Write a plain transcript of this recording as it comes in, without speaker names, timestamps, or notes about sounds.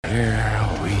Here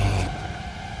we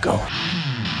go.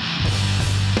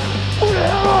 Who the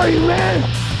hell are you, man?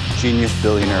 Genius,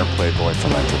 billionaire, playboy,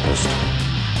 philanthropist.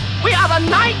 We are the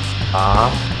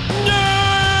knights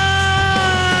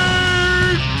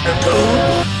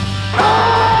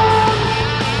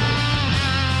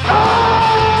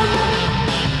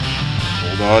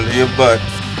Hold on to your butts.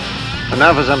 And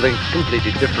now for something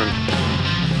completely different.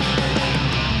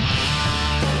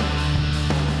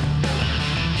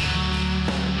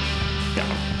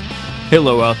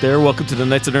 Hello out there. Welcome to the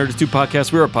Knights of Nerd 2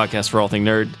 podcast. We're a podcast for all things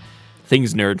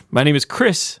nerd. My name is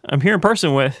Chris. I'm here in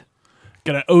person with...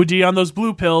 Gonna OD on those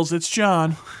blue pills. It's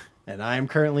John. And I am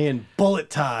currently in bullet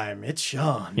time. It's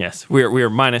Sean. Yes, we are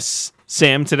minus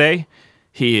Sam today.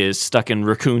 He is stuck in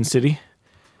Raccoon City.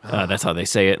 That's how they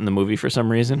say it in the movie for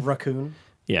some reason. Raccoon.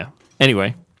 Yeah.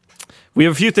 Anyway, we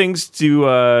have a few things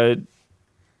to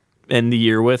end the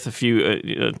year with.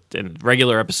 A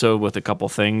regular episode with a couple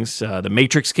things. The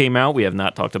Matrix came out. We have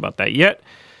not talked about that yet.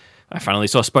 I finally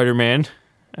saw Spider-Man.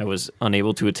 I was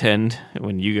unable to attend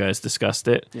when you guys discussed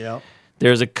it. Yeah.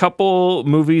 There's a couple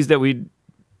movies that we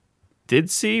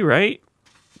did see, right?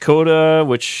 Coda,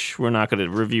 which we're not going to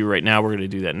review right now. We're going to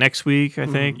do that next week, I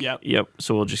think. Yep.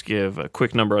 So we'll just give a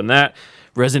quick number on that.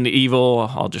 Resident Evil,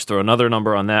 I'll just throw another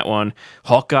number on that one.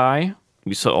 Hawkeye,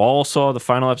 we all saw the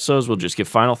final episodes. We'll just give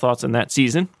final thoughts on that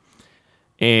season.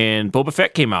 And Boba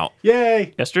Fett came out.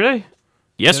 Yay. Yesterday.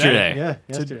 Yeah,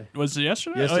 yesterday. Was it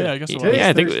yesterday? Yesterday. Oh, yeah, I guess it was. Today's Yeah,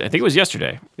 I think Thursday. it was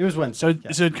yesterday. It was Wednesday.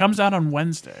 So it comes out on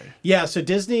Wednesday. Yeah, so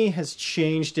Disney has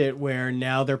changed it where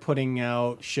now they're putting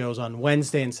out shows on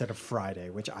Wednesday instead of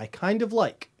Friday, which I kind of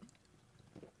like.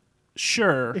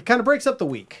 Sure. It kind of breaks up the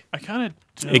week. I kind of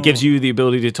do. It gives you the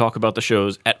ability to talk about the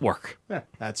shows at work Yeah,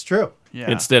 that's true. Yeah.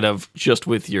 instead of just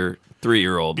with your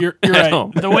 3-year-old You're at right.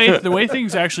 home. The way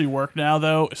things actually work now,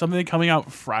 though, something coming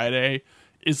out Friday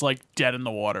is like dead in the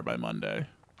water by Monday.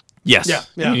 Yes,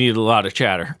 Yeah. you need a lot of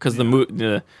chatter because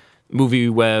the movie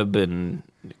web and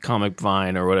comic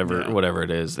vine or whatever it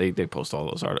is, they post all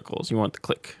those articles. You want the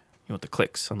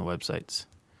clicks on the websites.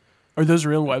 Are those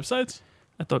real websites?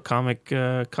 I thought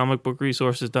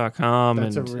comicbookresources.com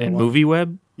That's a and real one. movie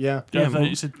web. Yeah. Yeah, I Yeah, thought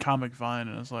you said Comic Vine,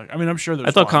 and I was like, I mean, I'm sure there's.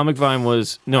 I thought one. Comic Vine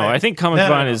was I think Comic No,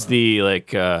 Vine no, is no. the like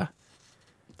the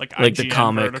IGN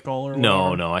comic vertical or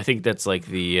no, whatever. I think that's like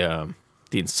the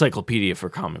encyclopedia for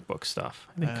comic book stuff.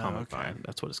 I think Oh, Comic okay. Vine,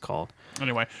 that's what it's called.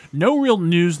 Anyway, no real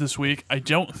news this week. I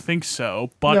don't think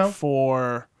so. But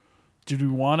No. do we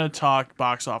want to talk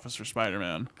box office for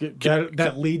Spider-Man?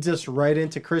 That leads us right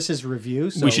into Chris's review,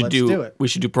 so we should let's do it. we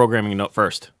should do programming note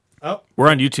first. Oh, We're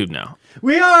on YouTube now.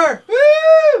 we are!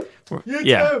 Woo! YouTube!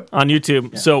 Yeah, on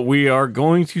YouTube. So we are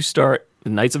going to start the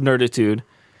Knights of Nerditude.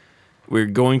 We're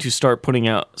going to start putting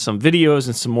out some videos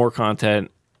and some more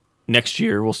content next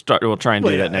year. We'll try and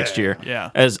do that next year. Yeah.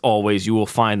 As always, you will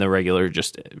find the regular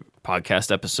just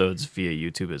podcast episodes via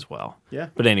YouTube as well. Yeah.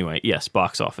 But anyway, yes,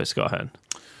 box office. Go ahead.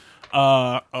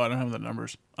 I don't have the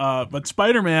numbers. But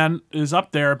Spider-Man is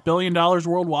up there, $1 billion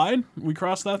worldwide. We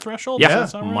crossed that threshold. Does Yeah, that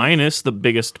sound right? minus the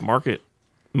biggest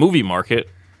movie market.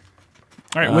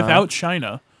 All right, without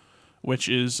China, which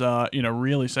is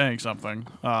really saying something.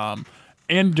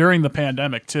 And during the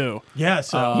pandemic too. Yeah,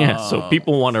 so, Yeah, so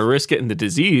people want to risk getting the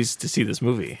disease to see this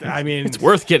movie. I mean, It's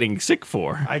worth getting sick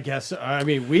for. I guess,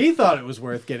 we thought it was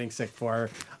worth getting sick for.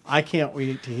 I can't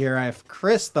wait to hear if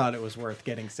Chris thought it was worth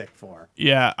getting sick for.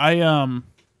 Yeah,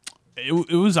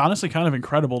 it was honestly kind of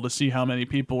incredible to see how many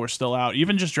people were still out.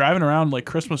 Even just driving around like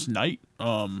Christmas night,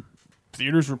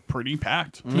 theaters were pretty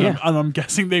packed. Yeah. I'm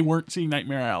guessing they weren't seeing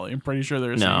Nightmare Alley. I'm pretty sure they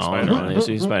were seeing No, Spider-Man. they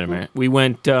see Spider-Man. We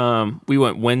went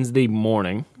Wednesday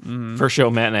morning, first show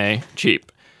matinee,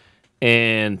 cheap,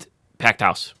 and packed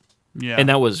house. Yeah, And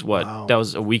that was what? Wow. That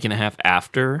was a week and a half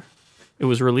after it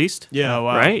was released. Yeah, Oh,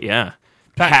 wow. Right? Yeah.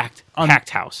 Packed- Packed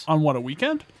house. on what, a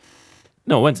weekend?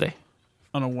 No, Wednesday.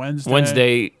 On a Wednesday.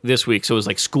 Wednesday this week, so it was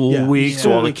like school Yeah. week, so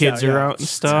Yeah. all the Weeks kids out, are yeah. out and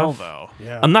Still, stuff. though.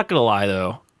 Yeah. I'm not gonna lie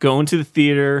though, going to the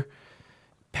theater,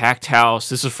 packed house.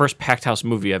 This is the first packed house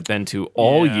movie I've been to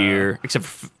all Yeah. year, except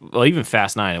for, even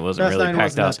Fast 9. It wasn't Fast really 9 packed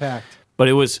wasn't house, that packed. but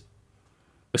it was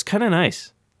kind of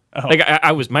nice. Oh.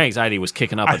 Like my anxiety was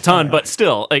kicking up a ton, but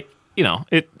still, like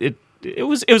it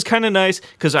was kind of nice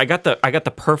because I got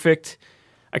the perfect.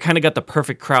 I kind of got the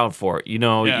perfect crowd for it. You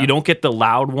know, Yeah. you don't get the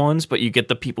loud ones, but you get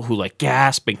the people who like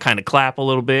gasp and kind of clap a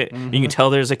little bit. You can tell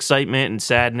there's excitement and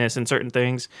sadness in certain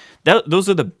things. Those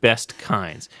are the best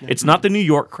kinds. It's not the New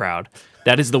York crowd.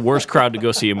 That is the worst crowd to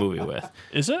go see a movie with.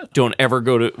 Is it? Don't ever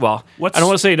go to, well, I don't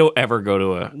want to say don't ever go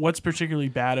to a, What's particularly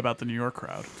bad about the New York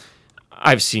crowd?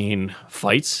 I've seen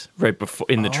fights right before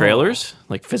in the trailers,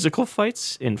 like physical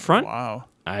fights in front. Wow.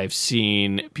 I've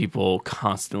seen people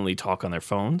constantly talk on their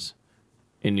phones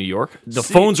in New York. The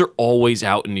phones are always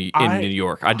out in New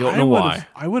York. I don't know why.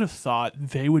 I would have thought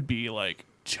they would be like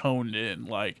toned in,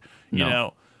 like you No.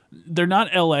 know, they're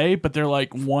not LA, but they're like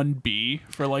 1B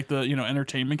for like the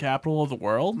entertainment capital of the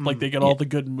world. Like they get all the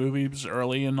good movies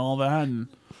early and all that. And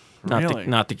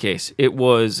Not the case. It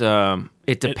was.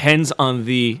 It depends on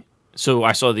the. So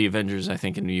I saw the Avengers. I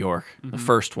think in New York, the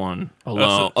first one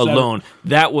alone. so that- Alone.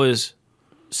 That was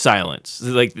silence.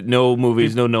 Like no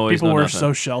movies, no noise. People no were nothing.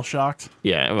 so shell shocked.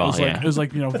 Yeah. Well, It was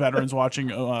like veterans watching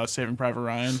Saving Private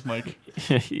Ryan. Like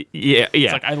yeah.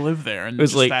 it's like I live there, and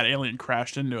was just like- that alien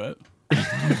crashed into it.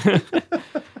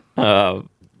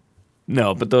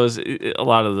 No, but a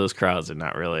lot of those crowds are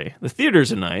not really. The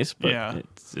theaters are nice, but Yeah.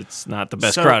 it's not the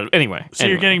best So- crowd. Anyway. So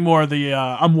you're getting more of the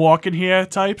I'm walking here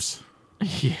types.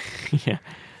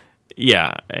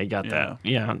 Yeah, I got Yeah. that.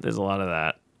 Yeah, there's a lot of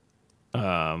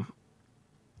that.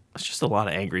 It's just a lot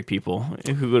of angry people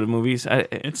who go to movies.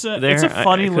 It's a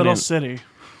funny little couldn't- city.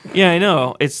 Yeah, I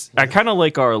know. I kind of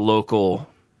like our local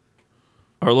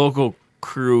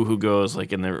crew who goes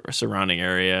like in the surrounding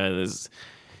area.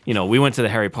 We went to the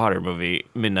Harry Potter movie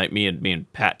midnight. Me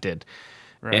and Pat did,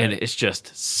 and it's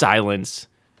just silence.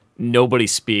 Nobody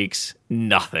speaks.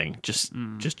 Nothing. Just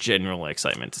general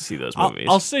excitement to see those movies.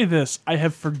 I'll say this. I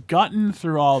have forgotten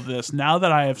through all this now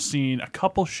that I have seen a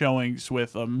couple showings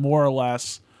with a more or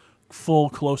less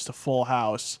close to full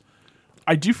house.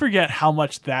 I do forget how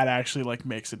much that actually like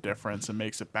makes a difference and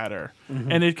makes it better.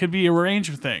 And it could be a range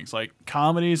of things. Like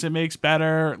comedies it makes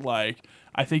better. Like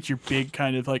I think your big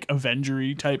kind of like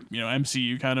Avenger-y type,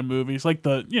 MCU kind of movies. Like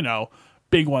the,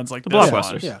 big ones like the this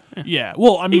blockbusters. one. Yeah.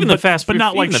 Well, I mean, Even the Fast, but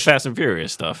not even like the Fast and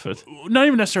Furious stuff. not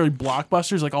even necessarily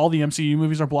blockbusters. Like all the MCU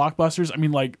movies are blockbusters. I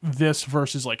mean, like this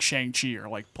versus like Shang-Chi or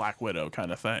like Black Widow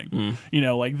kind of thing.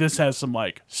 Like this has some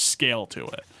like scale to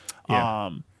it.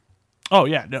 Yeah. Oh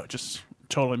yeah, no, just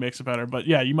totally makes it better. But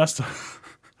yeah, you must have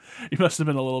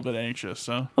been a little bit anxious.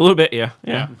 So A little bit, yeah.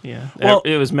 Well-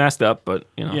 it was messed up, but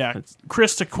yeah, it's-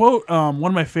 Chris, to quote one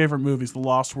of my favorite movies, The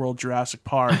Lost World, Jurassic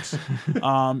Parks.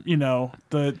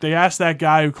 They asked that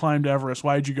guy who climbed Everest,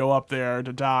 "Why did you go up there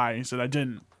to die?" He said, "I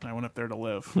didn't. I went up there to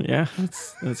live." Yeah,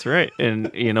 that's right.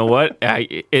 And you know what?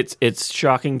 It's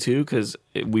shocking too because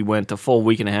we went a full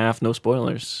week and a half, no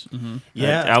spoilers.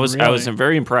 Yeah, I was really.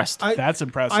 very impressed. That's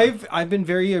impressive. I've been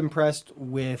very impressed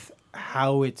with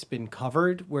how it's been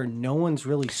covered, where no one's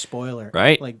really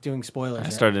doing spoilers. I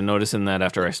started noticing that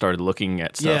after I started looking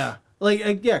at stuff.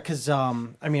 Yeah, because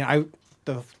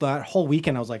that whole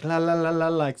weekend I was like la la la la,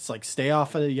 like it's like stay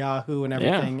off of Yahoo and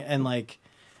everything, and like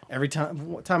every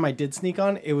time I did sneak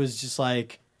on, it was just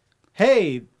like,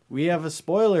 hey, we have a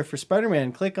spoiler for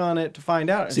Spider-Man. Click on it to find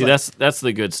out. It's See, like, that's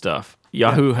the good stuff.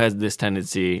 Yahoo has this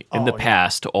tendency in the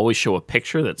past to always show a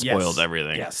picture that spoils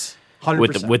everything. Yes.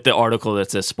 100%. With the article that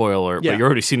says spoiler, Yeah. but you've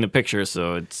already seen the picture,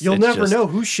 so You'll it's never just- know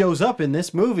who shows up in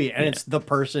this movie, and it's the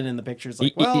person in the picture. It's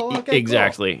like, well, okay,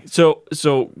 exactly. So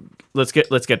let's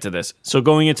get to this. So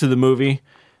going into the movie,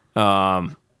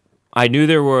 I knew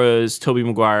there was Tobey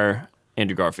Maguire,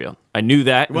 Andrew Garfield. I knew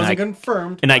that. Cool. It wasn't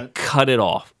confirmed, and I but- cut it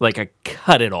off. Like I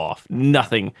cut it off.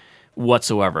 Nothing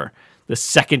whatsoever. The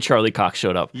second Charlie Cox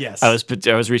showed up, Yes. I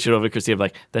was reaching over to Christine. I'm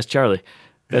like, "That's Charlie.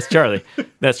 That's Charlie.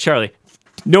 That's Charlie."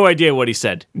 No idea what he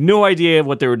said. No idea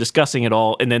what they were discussing at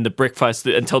all. And then the brick flies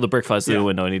until the brick flies through the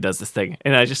window and he does this thing.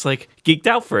 And I just like geeked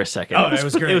out for a second. Oh, it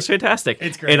was great. It was fantastic.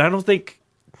 It's great. And I don't think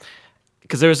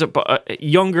because there was a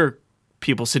younger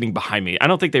people sitting behind me. I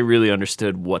don't think they really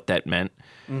understood what that meant.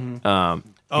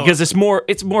 Because it's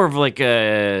more of like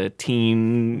a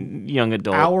teen, young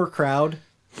adult. Our crowd,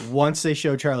 once they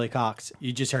showed Charlie Cox,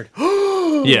 you just heard,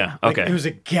 Yeah. like, Okay. it was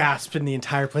a gasp, and the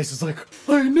entire place was like,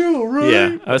 I know, right?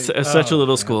 Yeah, I was such a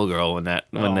little schoolgirl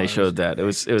when they showed that. It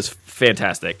was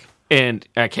fantastic, and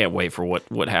I can't wait for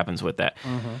what happens with that.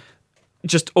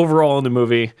 Just overall in the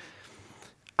movie,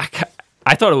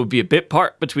 I thought it would be a bit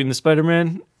part between the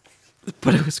Spider-Man,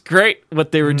 but it was great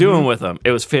what they were doing with them.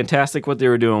 It was fantastic what they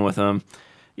were doing with them.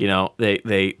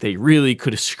 They really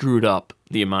could have screwed up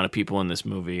the amount of people in this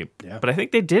movie, but I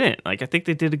think they didn't. Like I think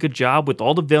they did a good job with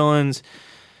all the villains.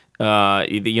 They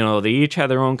each had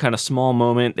their own kind of small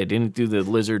moment. They didn't do the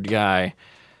lizard guy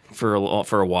for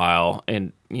a while,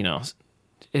 and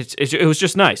it was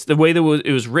just nice the way that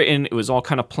it was written. It was all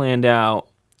kind of planned out,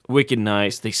 wicked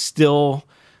nice.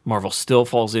 Marvel still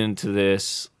falls into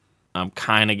this. I'm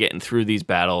kind of getting through these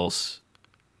battles.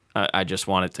 I just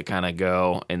want it to kind of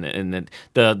go, and then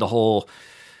the whole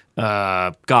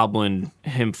Goblin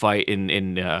him fight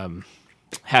in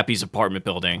Happy's apartment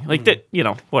building, like that.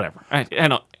 Whatever. I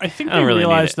don't. I think I don't they really need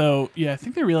realized it. though. Yeah, I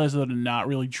think they realized though to not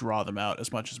really draw them out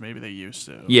as much as maybe they used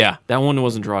to. Yeah, that one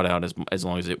wasn't drawn out as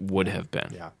long as it would have been.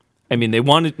 Yeah. I mean, they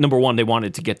wanted number one. They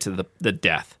wanted to get to the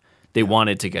death. They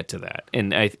wanted to get to that,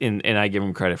 and I give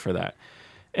them credit for that.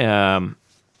 I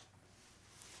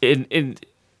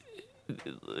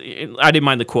didn't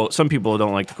mind the quote. Some people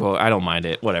don't like the quote. I don't mind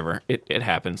it. Whatever. It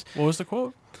happens. What was the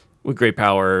quote? With great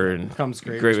power and Comes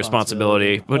great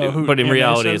responsibility. But Oh, but in Ant-Man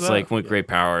reality, says it's that? like with great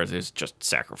power, there's just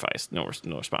sacrifice, no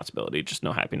responsibility, just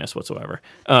no happiness whatsoever.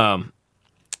 Like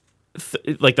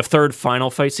the third final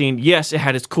fight scene, yes, it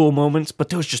had its cool moments, but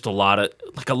there was just a lot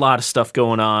of stuff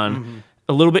going on,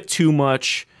 a little bit too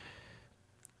much.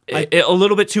 A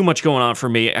little bit too much going on for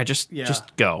me. I just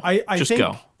go. I just think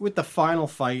go. with the final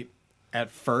fight at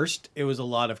first, it was a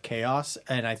lot of chaos,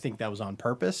 and I think that was on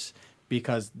purpose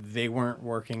because they weren't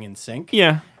working in sync.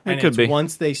 Yeah, it and could it's be.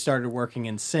 once they started working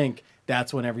in sync,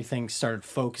 that's when everything started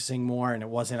focusing more, and it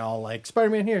wasn't all like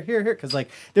Spider-Man here. Because like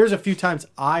there's a few times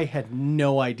I had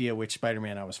no idea which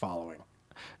Spider-Man I was following.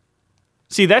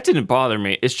 See, that didn't bother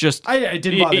me. It's just It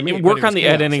didn't bother me, but Work it on was the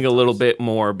chaos editing a little bit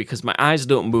more because my eyes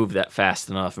don't move that fast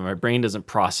enough, and my brain doesn't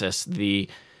process the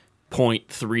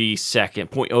 0.03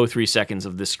 seconds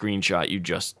of this screenshot you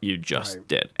just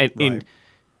did. And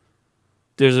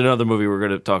there's another movie we're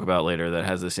going to talk about later that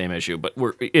has the same issue, but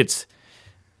it's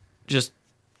just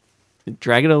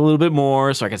drag it a little bit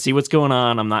more so I can see what's going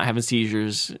on. I'm not having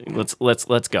seizures.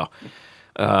 Let's go.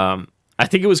 I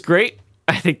think it was great.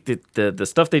 I think that the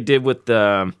stuff they did with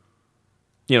the,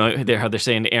 how they're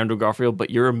saying to Andrew Garfield, but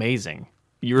you're amazing.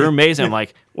 You're amazing. I'm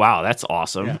like, wow, that's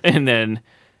awesome. Yeah. And then,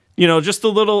 just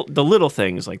the little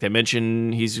things like they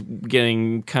mentioned he's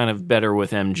getting kind of better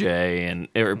with MJ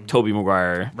and Tobey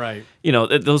Maguire. Right.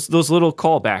 Those little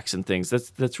callbacks and things.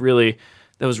 That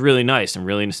was really nice and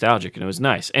really nostalgic, and it was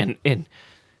nice. And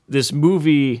this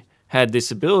movie had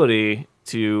this ability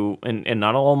to, and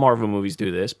not all Marvel movies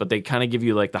do this, but they kind of give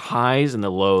you like the highs and the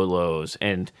lows.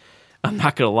 And I'm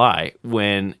not gonna lie,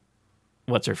 when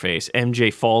what's her face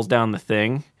MJ falls down the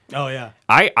thing, Oh yeah.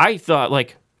 I thought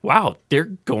like, wow, they're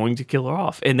going to kill her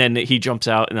off. And then he jumps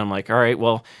out, and I'm like, all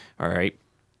right,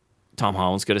 Tom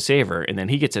Holland's going to save her. And then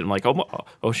he gets it. I'm like,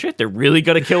 oh shit, they're really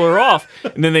going to kill her off.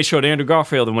 And then they showed Andrew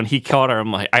Garfield, and when he caught her,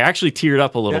 I'm like, I actually teared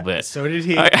up a little bit. So did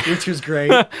he, which was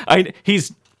great.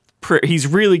 He's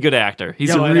really good actor. He's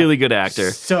Yeah, a really good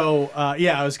actor. So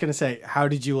I was gonna say, how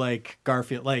did you like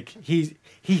Garfield? Like he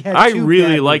had. I two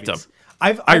really bad liked movies. him.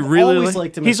 I really always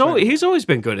liked him. He's as Spider-Man. always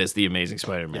been good as the Amazing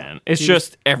Spider-Man. It's he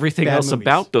just everything bad else movies.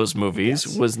 about those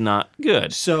movies was not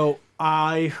good. So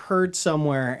I heard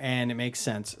somewhere, and it makes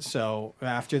sense. So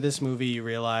after this movie, you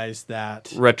realize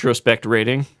that Retrospect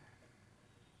rating.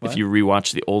 What? If you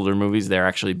rewatch the older movies, they're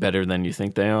actually better than you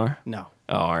think they are. no.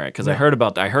 Oh, all right. Because I heard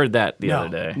that the other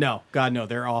day. No, God, no,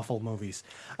 they're awful movies.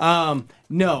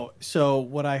 No, so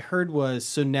what I heard was,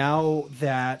 so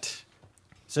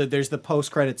there's the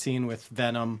post-credit scene with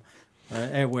Venom,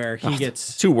 where he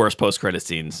gets Two worst post-credit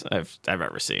scenes I've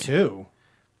ever seen. two.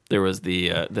 There was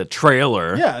the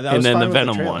trailer, Yeah, that and was then fine the with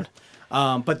Venom trailer.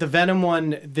 one. But the Venom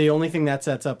one, the only thing that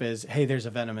sets up is, hey, there's a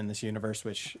Venom in this universe,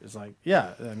 which is like,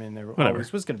 yeah, I mean, there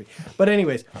always was going to be. But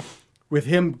anyways, with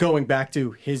him going back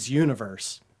to his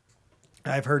universe,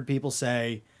 I've heard people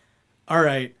say, all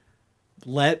right,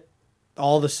 let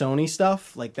all the Sony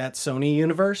stuff, like that Sony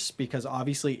universe, because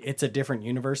obviously it's a different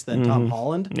universe than Tom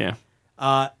Holland. Yeah.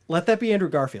 Let that be Andrew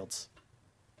Garfield's.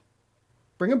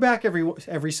 Bring him back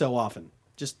every so often.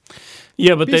 Just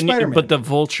Yeah, but Be then Spider-Man. but the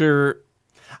Vulture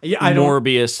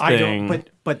Morbius thing.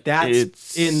 But that's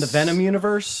it's- in the Venom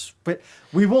universe. But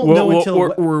we won't Well, know until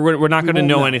we're not going to won't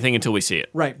know know. anything until we see it.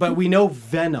 right. But we know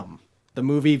Venom, the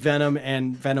movie Venom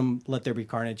and Venom: Let There Be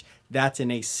Carnage. That's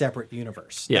in a separate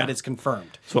universe. Yeah. That is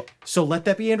confirmed. So- So let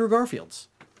that be Andrew Garfield's.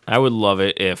 I would love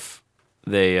it if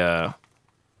they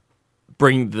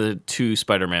bring the two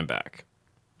Spider-Man back.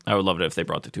 I would love it if they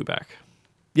brought the two back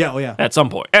Yeah. Oh yeah. at some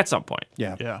point.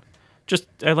 Yeah. Yeah. Just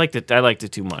I liked it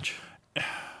too much.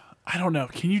 I don't know.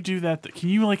 Can you do that? Can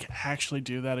you like actually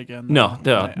do that again? No.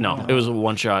 I- It was a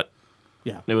one shot.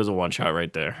 Yeah. It was a one shot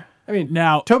right there. I mean,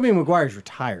 Now- Tobey Maguire's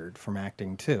retired from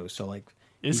acting too. So like,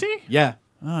 Is he? yeah.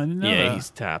 Oh, I didn't know Yeah, that. he's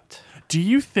tapped. Do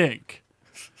you think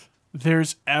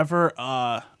there's ever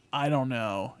I don't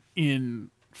know, in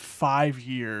 5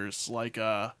 years, like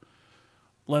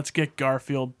let's get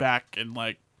Garfield back and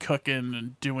like cooking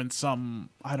and doing some,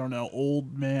 I don't know,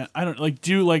 old man, I don't like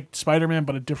do like Spider-Man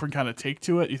but a different kind of take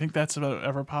to it? You think that's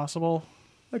ever possible?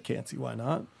 I can't see why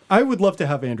not. I would love to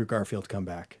have Andrew Garfield come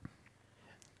back.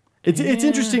 It's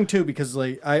interesting too because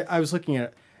like I was looking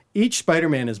at each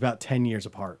Spider-Man is about 10 years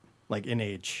apart, like in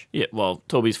age. Yeah, well,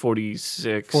 Toby's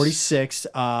 46. 46.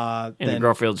 Andrew Then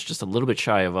Garfield's just a little bit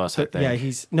shy of us, I think. yeah,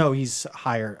 he's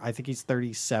higher. I think he's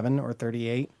 37 or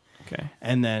 38. Okay.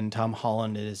 And then Tom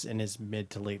Holland is in his mid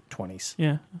to late 20s.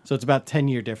 Yeah. So it's about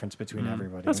 10-year difference between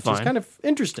everybody, that's which is fine. kind of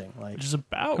interesting. Like, Which is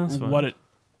about That's fine. what it.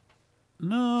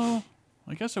 No,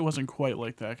 I guess it wasn't quite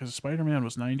like that because Spider-Man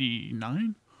was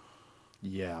 99.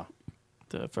 yeah,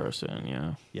 The first one,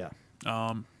 yeah.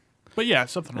 yeah. But yeah,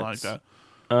 something like That's-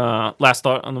 that. Last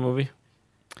thought on the movie.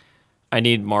 I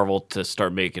need Marvel to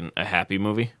start making a happy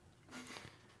movie.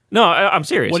 No, I'm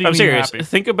serious. What do you I'm mean serious. happy?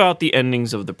 Think about the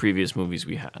endings of the previous movies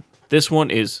we had. This one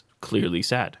is clearly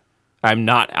sad.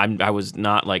 I was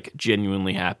not like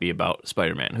genuinely happy about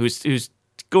Spider-Man, who's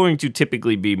going to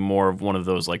typically be more of one of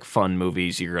those like fun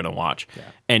movies you're gonna watch.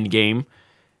 Endgame,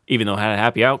 even though it had a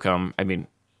happy outcome, I mean,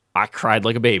 I cried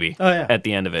like a baby at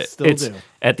the end of it. Still do.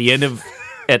 At the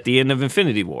end of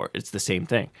Infinity War, it's the same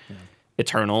thing.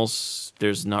 Eternals,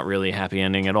 there's not really a happy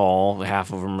ending at all.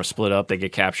 Half of them are split up. They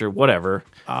get captured. Whatever.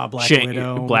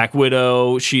 Widow. Black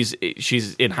Widow. She's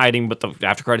in hiding, but the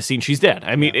after credit scene, she's dead.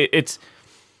 I mean, it's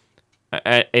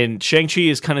and Shang-Chi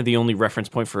is kind of the only reference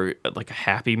point for like a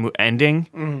happy ending.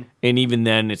 Mm-hmm. And even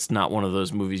then, it's not one of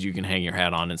those movies you can hang your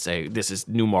hat on and say, "This is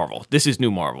new Marvel. This is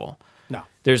new Marvel." No.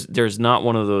 There's not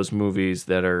one of those movies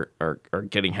that are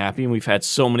getting happy, and we've had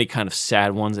so many kind of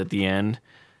sad ones at the end.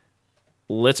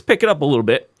 Let's pick it up a little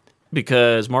bit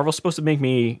because Marvel's supposed to make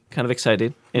me kind of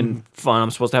excited and fun.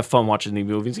 I'm supposed to have fun watching the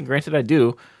movies, and granted I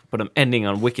do, but I'm ending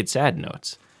on wicked sad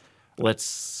notes.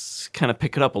 Let's kind of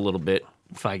pick it up a little bit,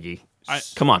 Feige.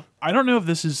 Come on. I don't know if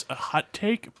this is a hot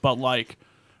take, but like,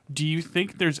 do you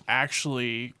think there's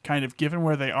actually, kind of given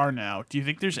where they are now, do you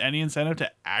think there's any incentive to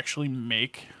actually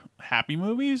make happy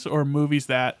movies or movies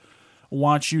that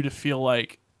want you to feel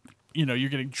like, you know, you're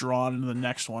getting drawn into the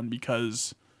next one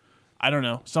because, I don't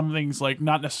know, something's like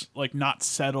not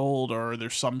settled or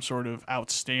there's some sort of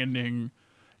outstanding,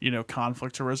 you know,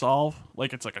 conflict to resolve?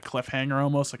 Like it's like a cliffhanger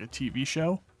almost, like a TV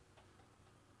show?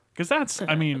 Because that's,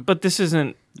 I mean, But this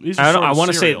isn't. these are I sort of want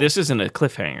to say serial. this isn't a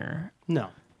cliffhanger. No.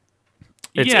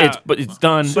 But it's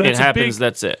done. But It it's a happens. big-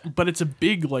 that's it. But it's a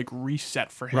big like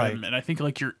reset for him, Right. and I think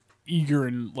like you're eager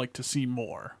and like to see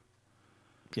more.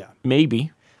 Yeah.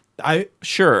 Maybe.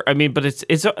 Sure. I mean, but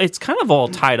it's kind of all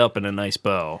tied up in a nice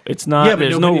bow. It's not. Yeah, but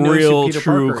there's no nobody knows who real Peter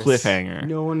true Parker is. cliffhanger.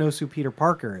 No one knows who Peter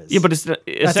Parker is. Yeah, but it's that's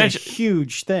a essentially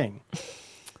huge thing.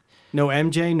 No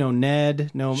MJ, no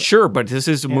Ned, no. sure. But this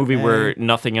is a movie May. where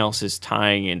nothing else is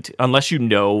tying into, unless you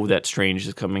know that Strange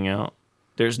is coming out.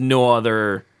 There's no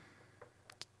other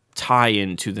tie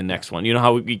into the next one. You know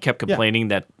how we kept complaining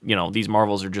that these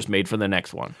Marvels are just made for the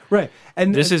next one. Right.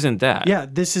 And This isn't that. Yeah,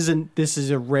 this is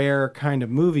a rare kind of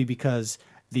movie because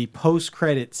the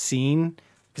post-credit scene,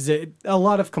 because a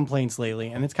lot of complaints lately,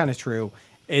 and it's kind of true,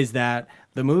 is that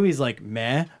the movie's like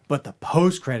meh, but the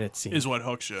post-credit scene Is what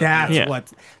hooks you. That's Yeah.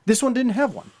 what this one didn't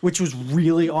have one, which was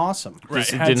really awesome.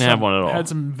 This It had didn't have one at all. Had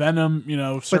some Venom,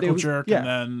 circle was- jerk, yeah. and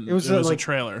then It was, a like-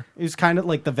 trailer. It was kind of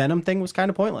like the Venom thing was kind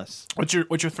of pointless. What's your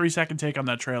 3-second take on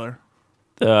that trailer?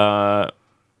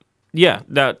 Yeah,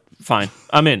 that fine.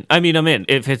 I'm in. I'm in.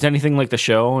 If it's anything like the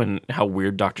show and how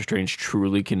weird Doctor Strange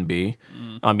truly can be,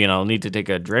 I mean, I'll need to take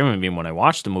a Dramamine when I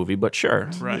watch the movie, but sure.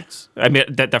 Right. I mean,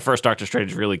 that first Doctor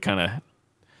Strange really kind of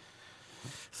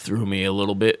threw me a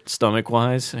little bit stomach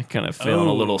wise. I kind of feeling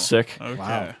a little sick.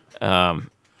 Okay.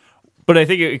 But I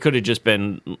think it could have just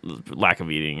been lack of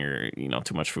eating or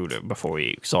too much food before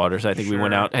we saw it. Or so I think we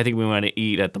went out. I think we went to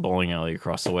eat at the bowling alley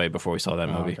across the way before we saw that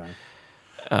movie. Okay.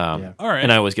 All right.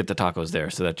 And I always get the tacos there,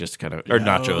 so that just kind of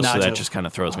nachos, so that Nachos. just kind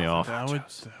of throws me off. that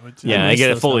would Yeah, I miss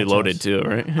get it those fully nachos. loaded too,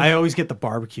 right? I always get the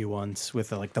barbecue ones with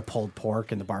the pulled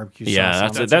pork and the barbecue sauce. Yeah,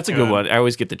 on it. that's a good good- one. I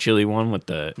always get the chili one with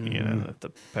the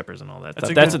the peppers and all that. That's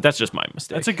That's a good- that's just my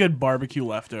mistake. That's a good barbecue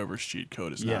leftovers cheat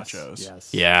code is yes, nachos.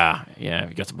 Yes. yeah. If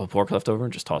you got some pulled pork left over,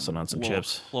 just toss it on some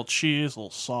chips. Little cheese, little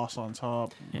sauce on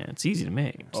top. Yeah, it's easy to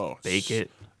make. Just Oh, bake it.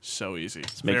 So easy.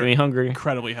 It's making me hungry.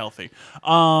 Incredibly healthy.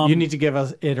 You need to give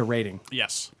it a rating.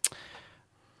 Yes.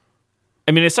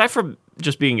 I mean, aside from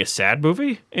just being a sad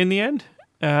movie in the end,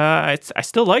 I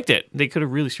still liked it. They could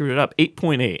have really screwed it up.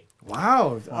 8.8.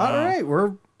 Wow. All right.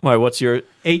 We're Why? What's your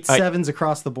 8 sevens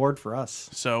across the board for us.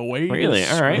 So wait. really?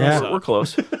 All right, Yeah. we're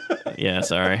close. Yeah,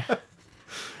 sorry.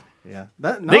 Yeah.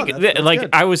 That's Like good.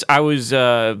 I was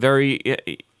very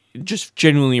just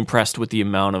genuinely impressed with the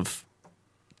amount of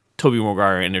Tobey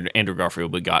Maguire and Andrew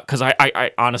Garfield we got, because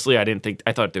I honestly I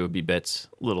thought there would be bits,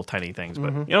 little tiny things,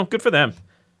 but good for them.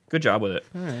 Good job with it.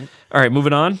 All right,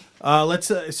 moving on.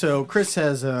 Let's. So Chris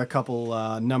has a couple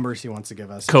numbers he wants to give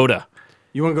us. Coda.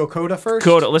 You want to go Coda first?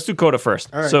 Coda. Let's do Coda first.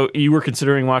 All right. So you were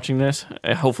considering watching this.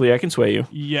 Hopefully, I can sway you.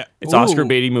 Yeah. It's Ooh. Oscar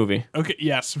Beatty movie. Okay,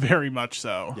 yes, very much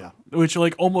so. Yeah. Which,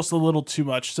 like, almost a little too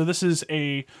much. So this is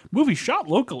a movie shot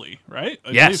locally, right?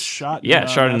 I Yes. believe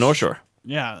shot in North Shore.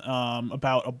 Yeah,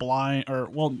 about a blind, or,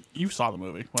 well, you saw the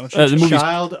movie. Why don't The you? movie's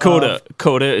Child Coda. of-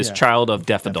 Coda is Yeah. child of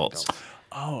deaf adults.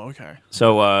 Oh, okay.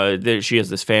 So she has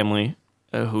this family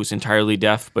who's entirely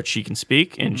deaf, but she can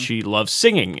speak, and she loves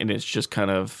singing. And it's just kind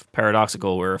of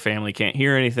paradoxical where her family can't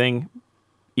hear anything,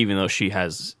 even though she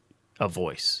has a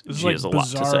voice. This She is has a like lot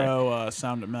to say. Bizarro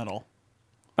Sound of Metal.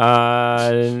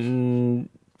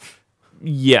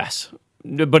 Yes,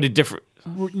 but a different.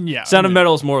 Yeah. Sound of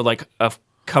Metal is more like of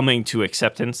coming to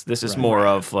acceptance. This is more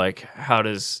of like how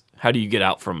do you get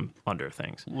out from under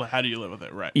things? How do you live with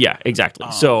it? Right. Yeah, exactly.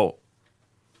 So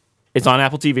it's on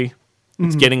Apple TV.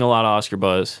 It's getting a lot of Oscar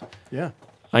buzz. Yeah.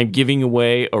 I'm giving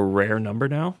away a rare number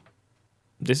now.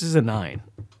 This is a 9.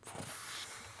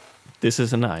 This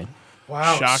is a 9.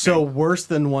 Wow. Shocking. So worse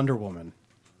than Wonder Woman.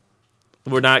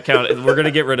 We're not counting. We're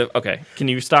gonna get rid of. Okay, can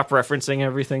you stop referencing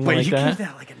everything Wait, like you that? gave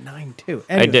that like a 9 too.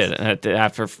 I did.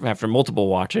 After multiple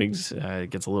watchings, it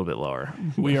gets a little bit lower.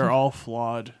 We are all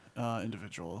flawed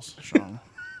individuals, Sean.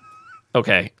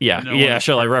 Okay, yeah, No yeah. one's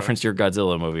Shall I perfect. reference your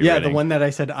Godzilla movie? Yeah, rating? the one that I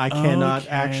said I cannot Okay,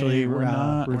 actually we're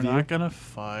not review. gonna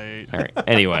fight. All right.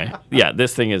 Anyway, yeah,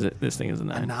 this thing is a A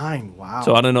 9. 9. Wow.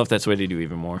 So I don't know if that's way to do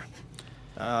even more.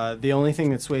 The only thing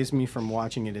that sways me from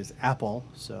watching it is Apple.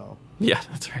 So Yeah,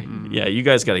 that's right. Yeah, you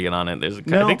guys got to get on it. I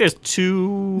No. think there's 2,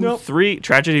 Nope. 3.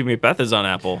 Tragedy of Macbeth is on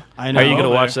Apple. I How are know. you gonna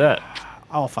Oh, watch that?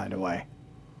 I'll find a way.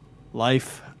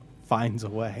 Life finds a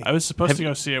way. I was supposed to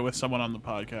go see it with someone on the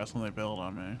podcast when they bailed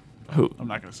on me. Who? I'm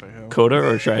not gonna say who. Coda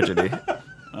or Tragedy?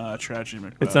 Tragedy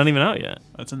Macbeth. It's not even out yet.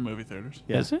 That's in movie theaters.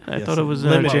 Yeah. Is it? I Yes, thought it was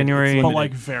limited. January. It's But limited.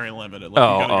 like very limited. Like,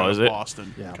 Oh, you gotta go is to it?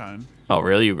 Boston Yeah. kind. Oh,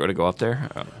 really? You got to go up there?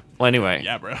 Oh. Well, anyway.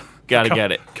 Yeah, bro. Gotta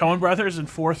get it. Coen Brothers in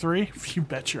 4-3. You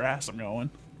bet your ass I'm going.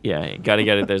 Yeah, you got to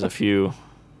get it. There's a few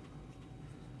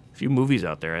movies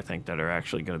out there, I think, that are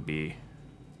actually going to be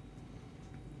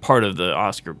part of the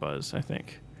Oscar buzz, I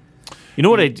think. You know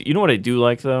what I do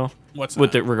like though? What's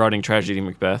with that? it regarding Tragedy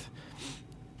Macbeth?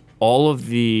 All of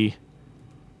the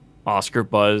Oscar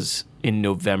buzz in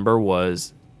November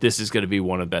was this is going to be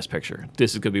one of Best Picture.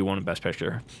 This is going to be one of Best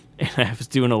Picture. And I was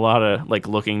doing a lot of like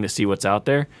looking to see what's out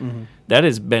there. Mm-hmm. That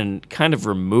has been kind of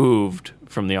removed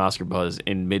from the Oscar buzz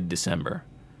in mid-December.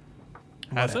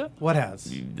 Has it? What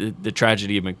has? The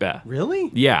Tragedy of Macbeth.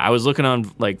 Really? Yeah, I was looking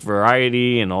on like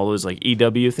Variety and all those like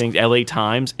EW things, LA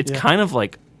Times. It's Yeah. kind of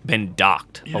like been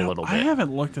docked You a know, little I bit.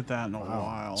 haven't looked at that in a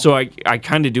while. So I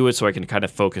kind of do it so I can kind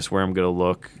of focus where I'm going to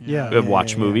look Yeah, and yeah,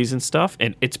 watch yeah, movies and stuff.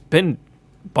 And it's been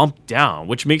bumped down,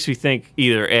 which makes me think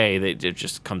either A, that it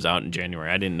just comes out in January.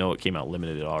 I didn't know it came out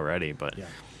limited already, but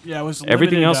yeah, it was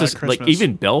everything limited, else is like Christmas.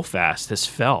 even Belfast has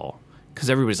fell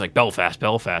because everybody's like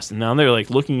Belfast. And now they're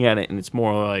like looking at it and it's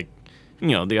more like, you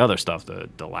know, the other stuff, the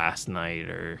Last Night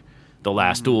or the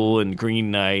Last Duel and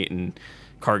Green Knight and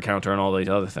Card Counter and all these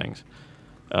other things.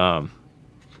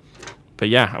 But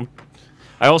yeah,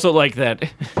 I also like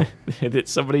that that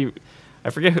somebody, I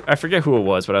forget who it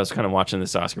was, but I was kind of watching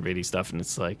this Oscar Beatty stuff, and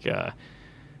it's like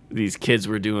these kids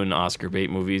were doing Oscar bait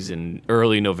movies in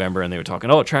early November, and they were talking,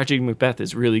 oh, Tragedy of Macbeth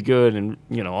is really good, and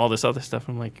you know all this other stuff.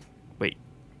 I'm like, wait,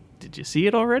 did you see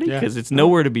it already? Yeah. Because it's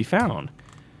nowhere to be found.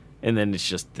 And then it's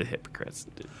just the hypocrites.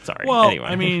 Sorry. Well, anyway.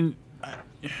 I mean,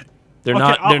 they're okay,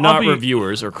 not I'll not be-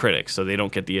 reviewers or critics, so they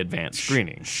don't get the advanced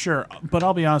screening. sure, but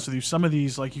I'll be honest with you. Some of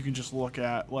these, like, you can just look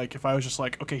at, like, if I was just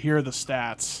like, okay, here are the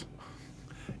stats.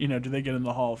 You know, do they get in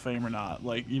the Hall of Fame or not?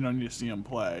 Like, you don't need to see them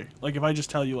play. Like, if I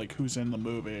just tell you like who's in the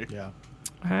movie, Yeah.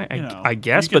 you know, I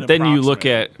guess, you can but then you look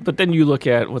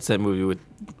approximate. at what's that movie with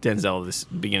Denzel this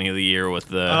beginning of the year with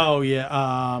the Oh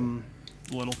yeah.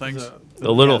 Little things. the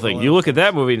little yeah, thing. the You little look at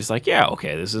that movie and it's like, yeah,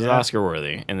 okay, this is Yeah. Oscar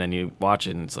worthy, and then you watch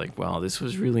it and it's like, wow, this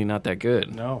was really not that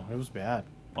good. No, it was bad.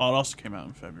 Well, it also came out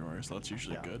in February, so that's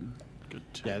usually Yeah. good.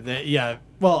 Good. Yeah.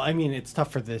 Well, I mean, it's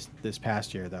tough for this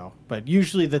past year though. But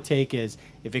usually the take is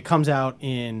if it comes out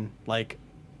in like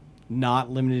not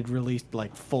limited release,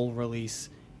 like full release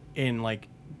in like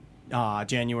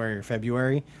January or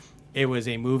February, it was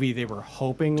a movie they were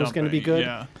hoping was going to be Dumping, good,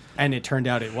 yeah. and it turned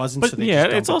out it wasn't. But so they yeah,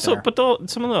 just it's dumped it also, there.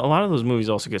 but a lot of those movies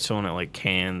also get shown at like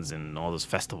Cannes and all those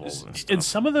festivals and stuff. And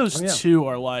some of those Oh, yeah. too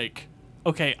are like,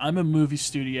 okay, I'm a movie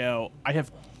studio. I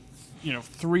have,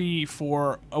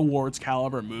 3-4 awards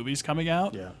caliber movies coming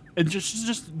out. Yeah. And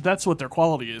just that's what their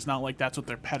quality is. Not like that's what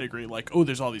their pedigree. Like, oh,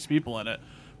 there's all these people in it.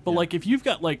 But like, if you've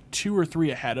got like 2 or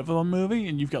 3 ahead of a movie,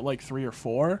 and you've got like 3 or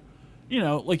 4,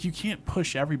 like you can't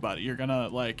push everybody. You're gonna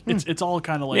like it's all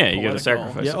kind of like Yeah, you gotta political.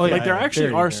 sacrifice Yeah, it. oh, yeah, Like there yeah, actually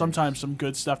very, are very. sometimes some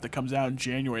good stuff that comes out in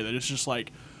January that is just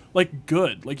like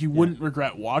good. Like you wouldn't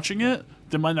regret watching it.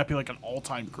 There might not be like an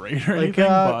all-time great or Like anything,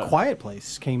 but Quiet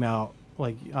Place came out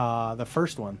like the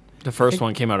first one. The first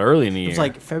one came out early in the It year. was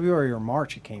like February or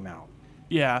March. It came out.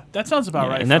 yeah, that sounds about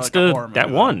right. and for, that's like, a horror movie,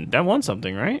 though. that won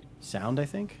something, right? Sound, I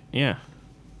think. Yeah.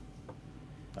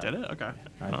 Did it? Okay,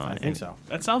 I think so.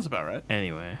 that sounds about right.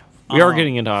 Anyway, we are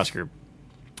getting into Oscar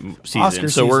season, Oscar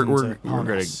so we're season's we're upon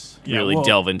going us. to really well-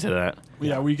 delve into that.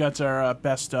 Yeah, we got our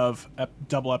best of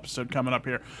double episode coming up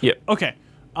here. Yep. Okay.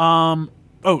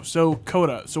 Oh, so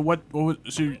Coda. So what was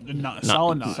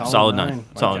solid nine. Solid nine. nine.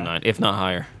 Solid Okay. 9, if not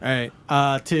higher. All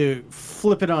right. To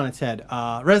flip it on its head,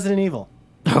 Resident Evil.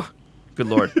 Good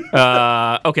lord.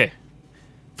 Okay.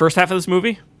 First half of this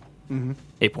movie,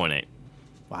 8.8.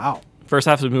 Wow. First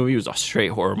half of the movie was a straight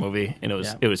horror movie, and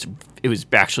Yeah. it was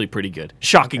actually pretty good.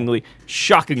 Shockingly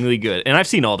good. And I've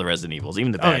seen all the Resident Evils,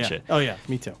 even the Oh bad yeah. shit. Oh yeah.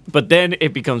 Me too. But then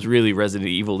it becomes really Resident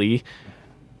Evil-y,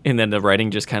 and then the writing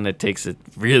just kind of takes a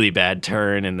really bad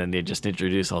turn, and then they just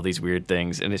introduce all these weird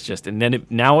things, and it's just, and then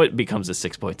now it becomes a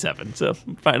 6.7. So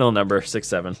final number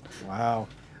 6.7. Wow.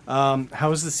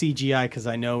 How is the CGI? Because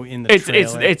I know in the It's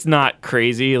trailer. it's not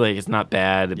crazy, like it's not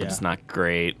bad, but Yeah. it's not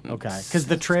great. okay. Because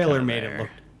the trailer kinda made there. it look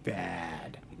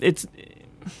bad. It's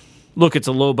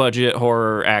a low budget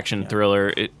horror action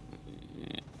thriller. They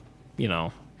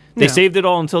Yeah. saved it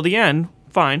all until the end.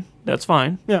 Fine, that's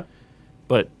fine. Yeah.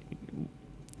 But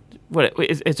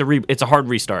it's a hard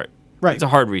restart. Right. It's a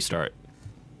hard restart.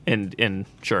 And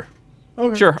sure,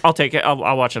 Okay. sure, I'll take it. I'll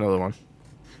watch another one.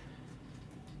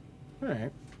 All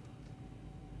right.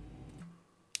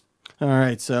 All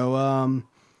right. So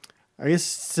I guess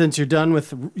since you're done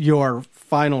with your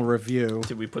final review.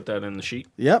 Did we put that in the sheet?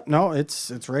 Yep, no,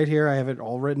 it's right here. I have it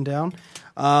all written down.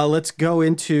 Let's go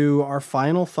into our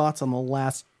final thoughts on the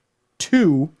last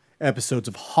 2 episodes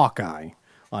of Hawkeye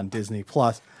on Disney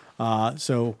Plus.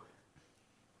 So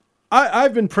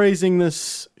I've been praising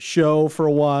this show for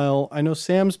a while. I know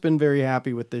Sam's been very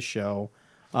happy with this show.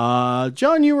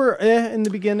 John, you were in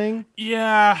the beginning.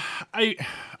 Yeah, I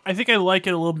think I like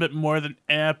it a little bit more than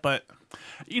but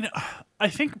I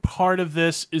think part of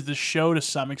this is the show to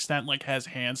some extent like has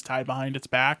hands tied behind its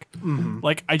back.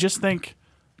 Like I just think,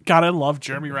 God, I love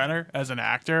Jeremy Renner as an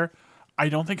actor. I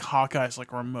don't think Hawkeye is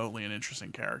like remotely an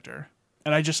interesting character,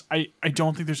 and I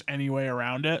don't think there's any way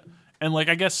around it. And like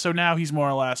I guess so now he's more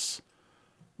or less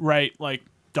right, like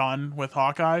done with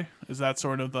Hawkeye. Is that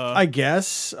sort of the? I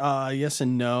guess yes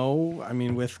and no. I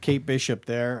mean, with Kate Bishop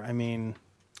there, I mean,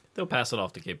 They'll pass it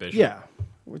off to Kate Bishop. yeah,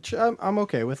 which I'm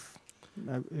okay with.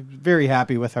 I'm very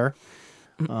happy with her.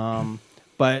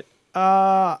 But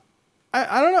I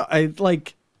don't know. I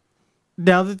like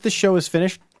now that the show is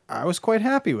finished, I was quite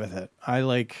happy with it. I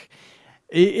like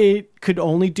it could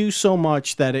only do so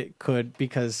much that it could,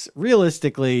 because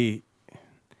realistically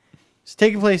it's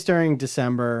taking place during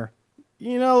December.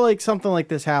 Like something like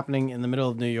this happening in the middle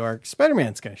of New York,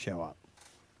 Spider-Man's going to show up.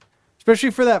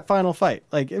 Especially for that final fight.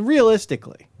 Like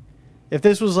realistically, if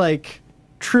this was like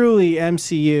truly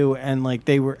MCU and like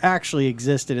they were actually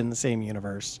existed in the same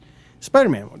universe,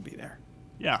 Spider-Man would be there.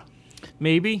 Yeah,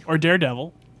 Maybe. or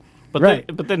Daredevil. But Right.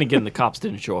 but then again, the cops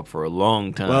didn't show up for a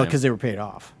long time. Well, because they were paid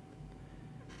off.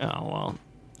 Oh well.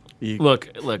 You- Look,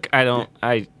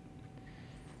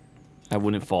 I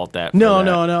wouldn't fault that. For No,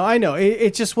 that. no. I know.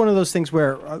 It's just one of those things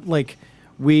where like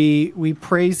we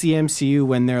praise the MCU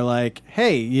when they're like,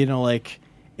 hey, like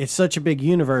it's such a big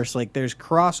universe, like there's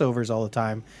crossovers all the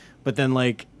time. But then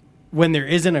like when there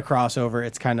isn't a crossover,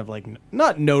 it's kind of like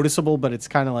not noticeable, but it's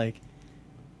kind of like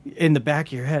in the back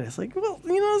of your head, it's like, well,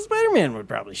 Spider-Man would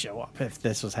probably show up if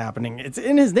this was happening. It's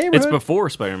in his neighborhood. It's before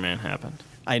Spider-Man happened.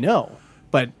 I know,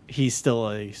 but he's still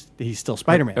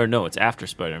Spider-Man. Or no, it's after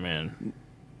Spider-Man.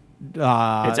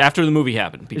 Uh, It's after the movie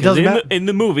happened. Because doesn't in matter. in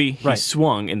the movie, he Right.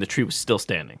 swung and the tree was still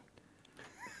standing.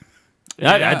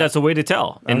 Yeah. That's a way to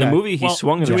tell. In the Okay. movie, he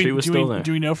swung and the tree was still there.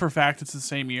 Do we know for a fact it's the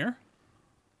same year?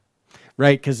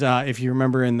 Right, because if you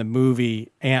remember in the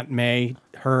movie, Aunt May,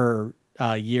 her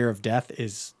year of death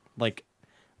is like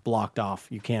blocked off.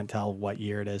 You can't tell what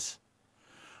year it is.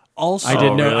 Also, I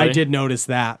did really? I did notice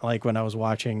that, like when I was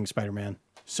watching Spider-Man.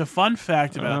 So fun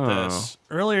fact about Oh. this.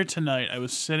 Earlier tonight, I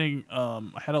was sitting, I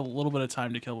had a little bit of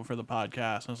time to kill before the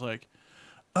podcast. I was like,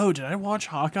 oh, did I watch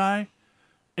Hawkeye?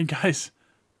 And guys,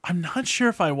 I'm not sure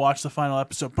if I watched the final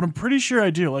episode, but I'm pretty sure I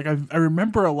do. Like, I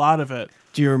remember a lot of it.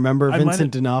 Do you remember I might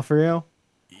Vincent D'Onofrio?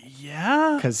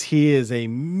 Yeah. Because he is a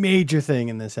major thing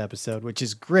in this episode, which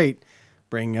is great,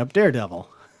 bringing up Daredevil.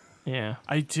 Yeah.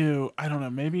 I do. I don't know.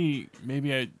 Maybe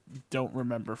I don't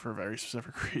remember for a very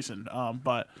specific reason.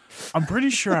 But I'm pretty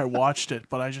sure I watched it,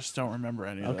 but I just don't remember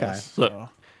any of Okay. this. Look. So.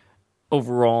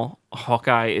 Overall,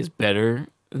 Hawkeye is better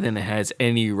than it has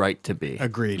any right to be.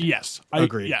 Agreed. Yes.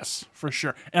 Agreed. Yes, for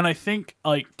sure. And I think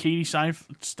like Katie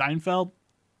Steinfeld,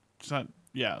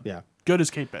 yeah, good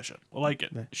as Kate Bishop. I like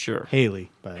it. Sure.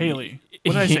 Haley. But Haley.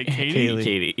 What did I say? Katie? Haley.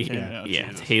 Katie. Yeah, Yeah,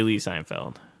 Jesus. Haley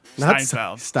Seinfeld. Not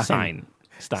Steinfeld. Stein.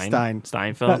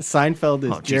 Steinfeld. Seinfeld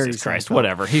is Oh, Jerry Jesus Christ! Seinfeld.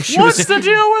 Whatever. She What's was the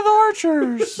deal with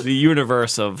archers? the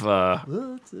universe of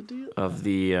What's the deal?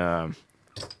 the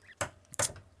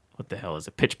what the hell is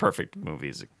it? Pitch Perfect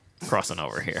movies crossing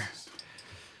over here.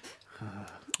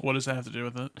 What does that have to do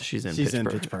with it? She's in She's Pitch in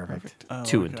Perfect. Pitch Perfect. Oh,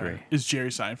 2 and 3. Is Jerry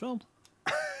Seinfeld?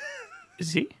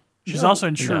 Is he? She's also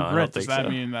in True No, I don't Grit. Does think that so.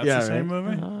 mean that's Yeah, the same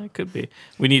right. movie? It could be.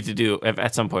 We need to do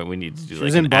at some point. We need to do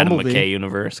was like in an Adam Bumblebee. McKay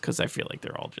universe because I feel like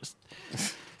they're all just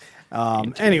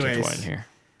intertwined Anyways, here.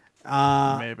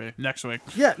 Maybe next week.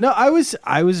 yeah, no, I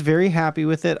was very happy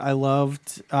with it. I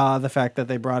loved the fact that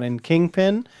they brought in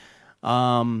Kingpin.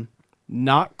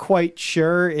 Not quite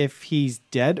sure if he's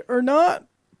dead or not,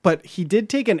 but he did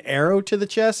take an arrow to the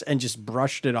chest and just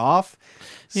brushed it off.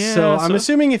 Yeah, so I'm so-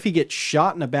 assuming if he gets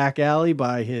shot in a back alley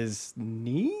by his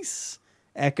niece,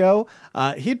 Echo,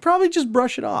 he'd probably just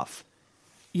brush it off.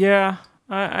 Yeah,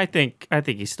 I think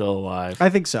he's still alive. I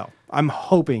think so. I'm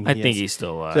hoping I he think is. he's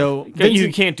still alive. So, you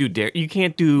Vincent- can't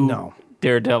do No.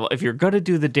 Daredevil. If you're gonna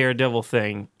do the Daredevil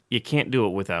thing, you can't do it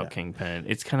without Kingpin.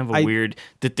 It's kind of a weird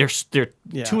that they're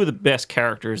Yeah. two of the best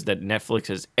characters that Netflix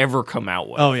has ever come out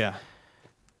with. Oh yeah.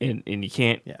 and you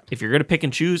can't. Yeah. If you're gonna pick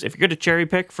and choose, if you're gonna cherry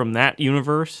pick from that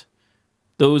universe,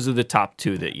 those are the top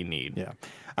two that you need. Yeah.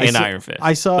 And Iron Fist.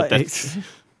 I saw But that's-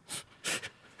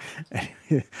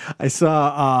 I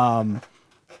saw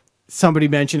somebody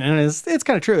mention, and it's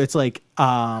kind of true. It's like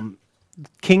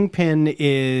Kingpin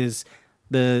is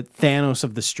the Thanos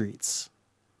of the streets.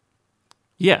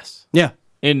 Yes. Yeah.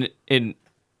 And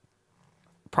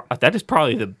that is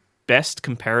probably the best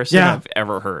comparison Yeah. I've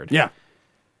ever heard. Yeah.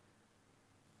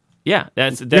 Yeah,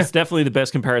 that's definitely the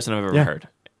best comparison I've ever Yeah. heard.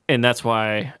 And that's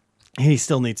why He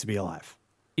still needs to be alive.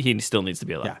 he still needs to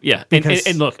be alive. Yeah, Yeah. because-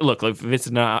 And look,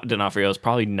 Vincent D'Onofrio is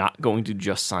probably not going to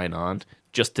just sign on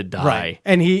just to die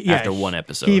And after one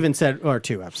episode. He even said, or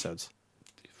 2 episodes.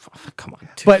 Come on.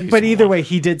 But either way,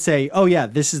 he did say, "Oh yeah,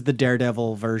 this is the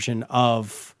Daredevil version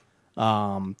of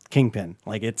Kingpin.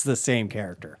 Like it's the same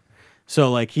character."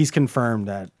 So like he's confirmed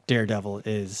that Daredevil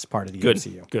is part of the Good.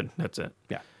 MCU. Good. That's it.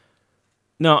 Yeah.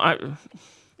 No,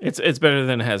 it's better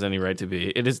than it has any right to be.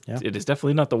 It is Yeah. it is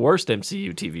definitely not the worst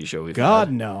MCU TV show we've God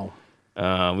had. no.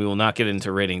 We will not get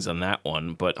into ratings on that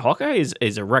one, but Hawkeye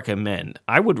is a recommend.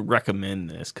 I would recommend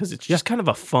this because it's just kind of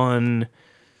a fun.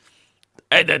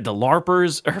 The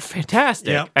LARPers are fantastic.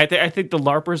 Yep. I think the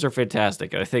LARPers are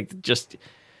fantastic. I think just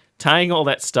tying all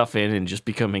that stuff in and just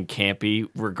becoming campy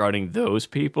regarding those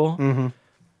people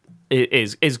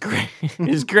is great.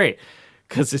 Is great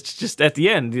because it's just at the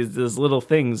end those little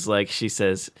things like she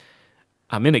says,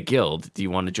 "I'm in a guild. Do you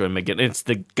want to join my guild?" And it's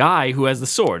the guy who has the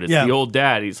sword. It's Yeah. the old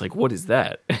dad. He's like, "What is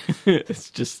that?" It's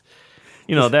just,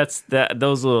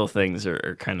 those little things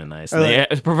are kind of nice. And they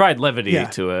provide levity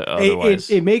to it. Otherwise,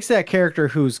 It makes that character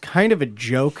who's kind of a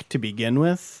joke to begin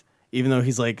with, even though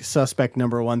he's like suspect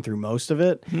number 1 through most of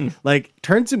it, like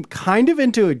turns him kind of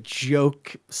into a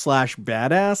joke /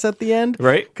 badass at the end.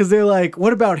 Right. Because they're like,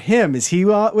 what about him? Is he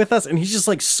with us? And he's just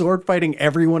like sword fighting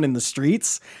everyone in the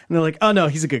streets. And they're like, oh no,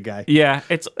 he's a good guy. yeah,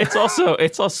 it's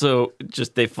also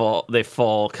just they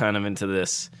fall kind of into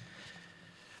this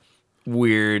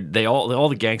weird. All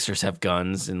the gangsters have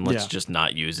guns, and let's Yeah. just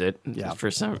not use it. Yeah.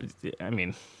 For some, I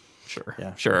mean, sure,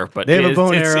 Yeah. sure, but They have a it's- bow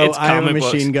and it's- arrow. it's I have a comic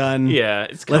books. machine gun. Yeah,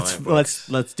 it's comic books.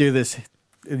 Let's do this.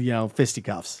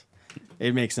 Fisticuffs.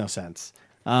 It makes no sense.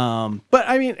 But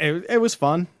I mean, it was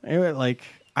fun.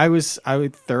 I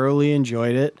thoroughly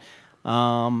enjoyed it.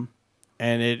 And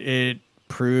it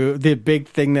proved the big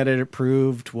thing that it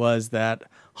proved was that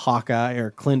Hawkeye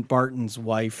or Clint Barton's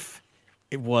wife,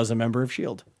 it was a member of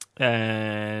Shield.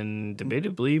 And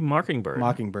debatably Mockingbird.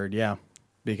 Mockingbird, yeah.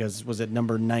 Because was it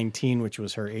number 19, which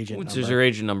was her agent Which number? is her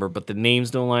agent number, but the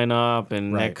names don't line up,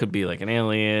 and Right. that could be like an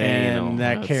alien. And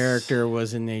that that's- character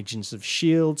was in Agents of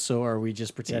S.H.I.E.L.D., so are we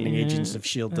just pretending Agents of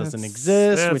S.H.I.E.L.D. doesn't That's-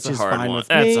 exist, that's which a is hard fine one. with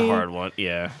That's me? a hard one,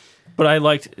 yeah. But I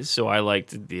liked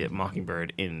the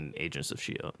Mockingbird in Agents of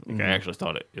S.H.I.E.L.D. Like, I actually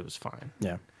thought it was fine.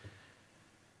 Yeah.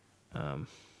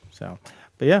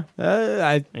 But yeah,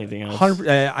 Anything else?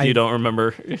 100%, You don't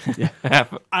remember?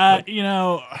 half-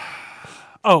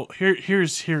 Oh, here.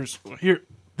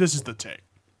 This is the take.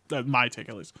 My take,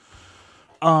 at least.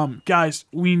 Guys,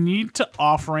 we need to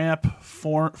off-ramp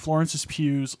Florence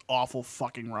Pugh's awful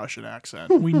fucking Russian accent.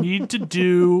 They need to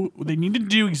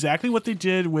do exactly what they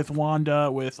did with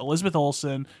Wanda, with Elizabeth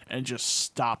Olsen, and just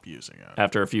stop using it.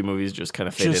 After a few movies just kind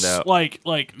of faded Just out. like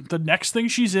the next thing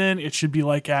she's in, it should be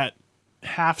like at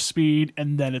half speed,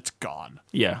 and then it's gone.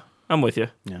 Yeah, I'm with you.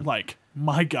 Like,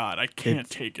 my God, I can't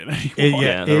take it anymore.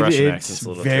 Yeah, the Russian accent's it's a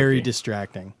little very tricky.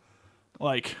 distracting.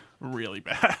 Like, really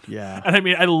bad. Yeah. And I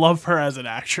mean, I love her as an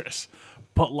actress,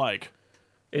 but like,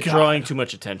 It's God. drawing too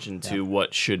much attention to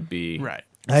what should be. right.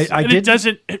 I And did.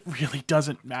 it really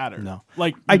doesn't matter. No.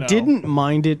 Like, I didn't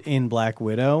mind it in Black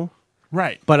Widow,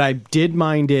 Right. but I did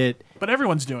mind it. But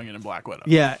everyone's doing it in Black Widow.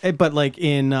 Yeah, but like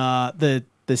in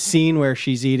the scene where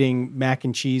she's eating mac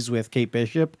and cheese with Kate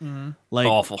Bishop, like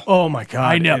Awful. Oh my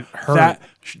God, I know. it hurt. That,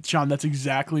 Sean, that's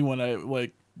exactly when I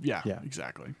like, yeah.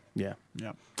 Exactly. Yeah,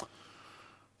 Yeah.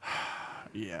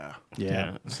 Yeah.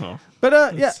 yeah. So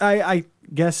But yeah, I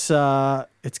guess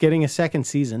it's getting a second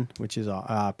season, which is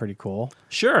pretty cool.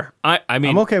 sure. I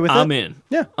mean, I'm okay with I'm it. in.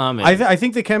 Yeah, I'm in. I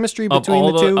think the chemistry of between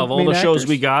all the two of all main the shows actors-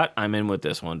 we got, I'm in with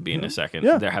this one being a second.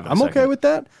 Yeah, They're having. A I'm second. okay with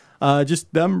that.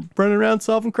 Just them running around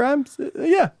solving crimes.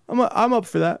 Yeah, I'm up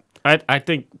for that. I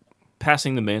think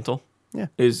passing the mantle. Yeah.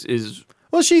 Is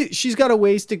Well, she's got a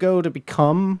ways to go to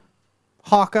become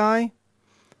Hawkeye.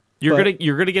 you're But-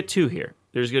 gonna get two here.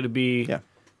 There's gonna be Yeah.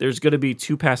 There's gonna be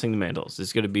two passing the mantles.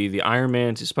 There's gonna be the Iron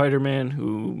Man to Spider-Man,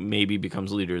 who maybe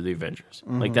becomes leader of the Avengers.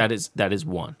 Mm-hmm. Like that is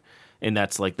one, and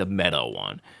that's like the meta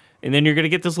one. And then you're gonna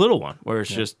get this little one where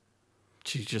it's just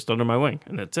she's just under my wing,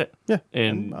 and that's it. Yeah.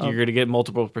 and you're gonna get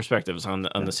multiple perspectives on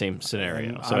the same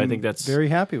scenario. So I I'm think that's very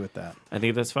happy with that. I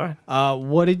think that's fine.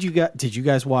 What did you got? Did you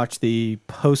guys watch the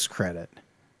post credit?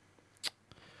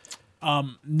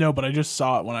 No, but I just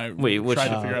saw it when I Wait, which tried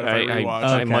to figure out if I I rewatched.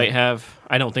 I Okay. might have.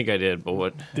 I don't think I did, but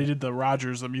what? They did the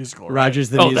Rogers the musical. Right? Rogers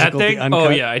the Oh, musical, that thing. the uncut. Oh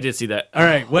yeah, I did see that. All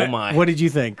right. What Oh my. What did you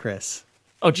think, Chris?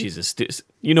 Oh Jesus,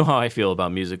 you know how I feel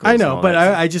about musicals. I and know, all but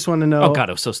that. I just want to know. Oh god,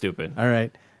 it was so stupid. All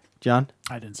right, John.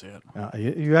 I didn't see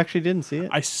it. You actually didn't see it.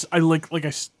 I saw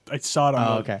it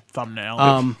on the okay.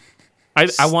 thumbnail.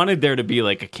 I wanted there to be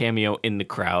like a cameo in the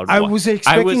crowd. I was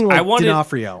expecting like wanted,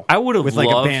 D'Onofrio. I would have with loved.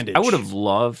 like a bandage. I would have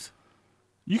loved.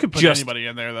 you could put just- anybody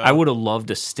in there though. I would have loved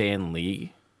a Stan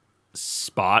Lee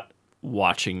spot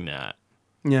watching that.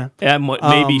 Yeah. And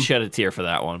maybe shed a tear for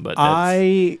that one, but that's,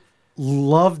 I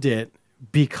loved it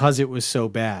because it was so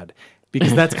bad.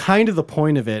 Because that's kind of the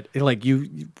point of it. Like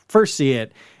you first see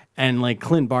it, and like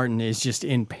Clint Barton is just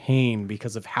in pain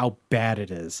because of how bad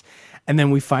it is, and then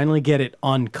we finally get it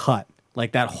uncut,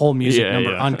 like that whole music Yeah,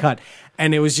 number yeah. uncut,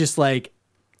 and it was just like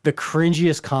the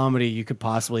cringiest comedy you could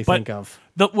possibly think of.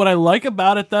 What I like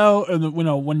about it though, and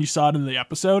when you saw it in the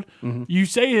episode, Mm-hmm. you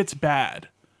say it's bad.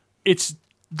 It's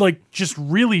like just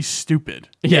really stupid.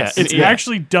 Yes, It's yeah.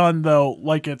 actually done though,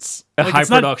 like it's A like high it's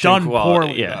not production done quality,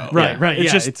 poorly. yeah. though. Right, right, It's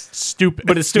yeah, just it's- stupid.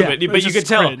 But it's stupid. Yeah, but it's you just could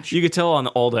tell. cringe. You could tell on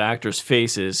all the actors'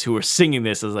 faces who were singing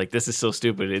this as like, this is so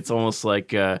stupid. It's almost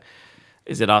like,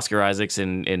 is it Oscar Isaacs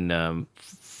in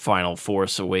Final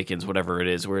Force Awakens, whatever it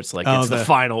is, where it's like Oh, it's the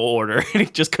final order, and he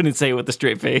just couldn't say it with a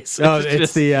straight face. Oh, it's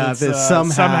just, the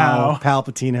somehow somehow.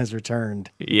 Palpatine has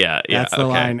returned. yeah. That's the okay.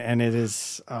 line, and it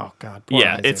is God. Poor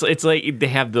Yeah, Isaac. it's like they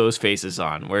have those faces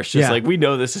on where it's just Yeah. like, we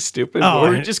know this is stupid, Oh, but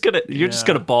we're and- just gonna you're just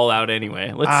gonna ball out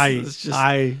anyway. Let's just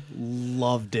I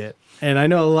loved it, and I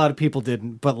know a lot of people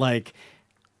didn't, but like,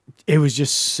 it was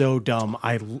just so dumb.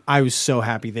 I was so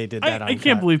happy they did that. I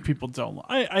can't believe people don't.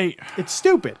 it's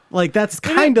stupid. Like that's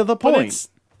kind of the but point. it's-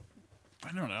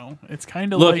 I don't know. It's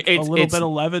kind of Look, like a it's- little it's- bit of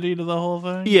levity to the whole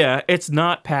thing. yeah, it's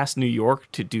not past New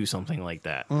York to do something like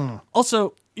that.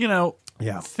 Also,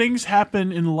 Yeah. things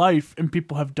happen in life and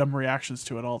people have dumb reactions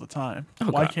to it all the time.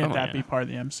 Why God. can't Oh, that yeah. be part of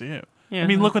the MCU? Yeah. I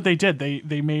mean, look what they did.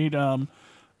 They made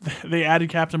they added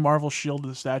Captain Marvel's shield to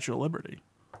the Statue of Liberty.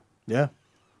 Yeah,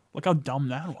 Look how dumb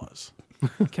that was.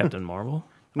 Captain Marvel.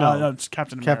 No, it's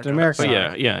Captain America. Captain America. But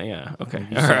Sorry. yeah. Okay.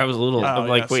 All right, I was a little. I'm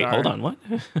like, yeah, wait, sorry. hold on, what?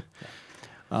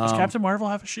 Does Captain Marvel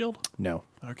have a shield? no.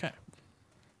 Okay.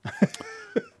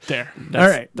 There. That's, All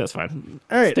right. that's fine.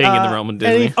 All right, Staying in the realm of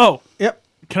Disney. any- Oh, Yep.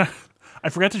 can I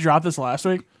forgot to drop this last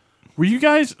week. Were you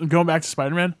guys going back to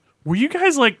Spider-Man? Were you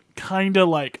guys like kind of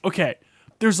like, okay,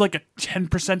 there's like a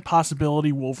 10%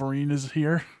 possibility Wolverine is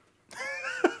here?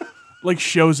 Like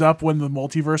shows up when the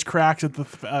multiverse cracks at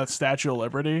the Statue of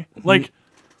Liberty? Like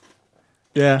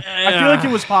Yeah. I feel like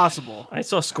it was possible. I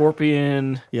saw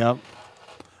Scorpion. Yep.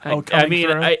 Oh, I coming mean,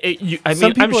 through? I Some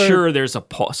mean, I'm people are- sure there's a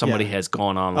somebody Yeah. has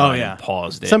gone online Oh yeah. and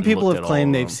paused it. Some and people looked have at all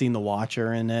claimed of they've them. seen the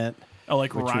Watcher in it.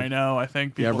 like Rhino, I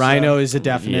think. Yeah, people Rhino said. is a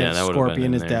definite. Yeah, that would've been Scorpion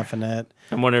in is there. definite.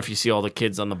 I'm wondering if you see all the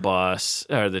kids on the bus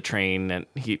or the train that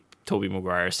Tobey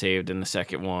Maguire saved in the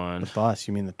second one. Bus,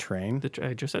 you mean the train?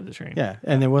 I just said the train. Yeah,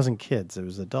 and it wasn't kids; it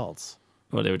was adults.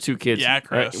 Well, there were two kids. Yeah,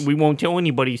 Chris. We won't tell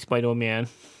anybody, Spider-Man.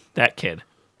 That kid.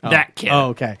 That kid. Oh,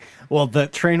 okay. Well, the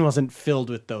train wasn't filled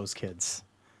with those kids.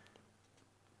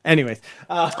 Anyways,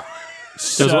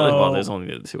 There's only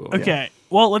the two of them. Okay,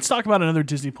 well, let's talk about another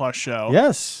Disney Plus show.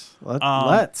 yes,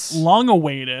 let's. Long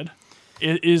awaited.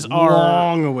 It is our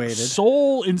Long-awaited.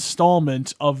 sole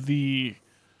installment of the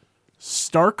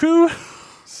Starku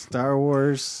Star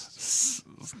Wars.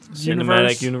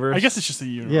 Cinematic universe? I guess it's just the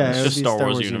universe. Yeah, It's it would just be Star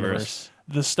Wars universe.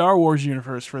 The Star Wars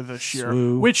universe for this year,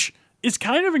 Swoo. which is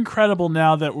kind of incredible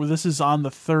now that this is on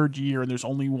the third year and there's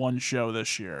only one show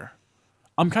this year.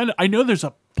 I know there's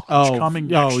a bunch coming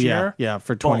next year. yeah,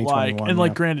 for but, like, 2021. and like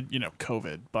yeah. granted,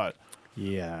 COVID, but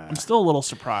Yeah. I'm still a little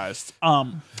surprised.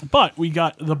 But we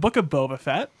got the Book of Boba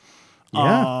Fett.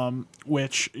 Yeah.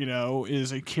 Which,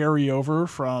 is a carryover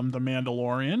from The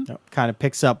Mandalorian. Kind of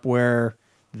picks up where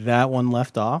that one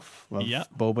left off. Of Yep.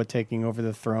 Boba taking over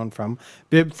the throne from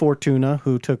Bib Fortuna,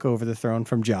 who took over the throne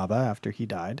from Jabba after he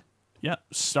died. Yeah,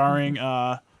 starring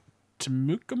Tamora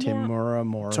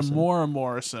Morrison. Tamora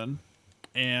Morrison.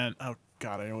 And, oh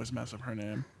God, I always mess up her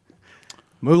name.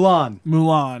 Mulan.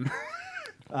 Mulan.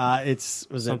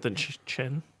 Was Something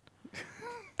Chen.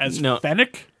 As No.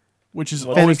 Fennec, which is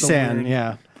Fennec always the San, weird-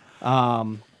 yeah.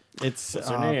 It's What's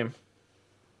her name?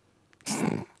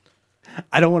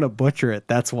 I don't want to butcher it.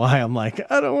 That's why I'm like,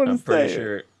 I don't want to I'm say pretty it.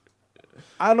 sure.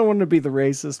 I don't want to be the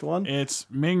racist one. It's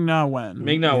Ming-Na Wen.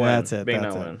 Ming-Na Wen. That's it. Ming-Na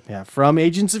That's it. Wen. Yeah, from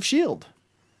Agents of S.H.I.E.L.D.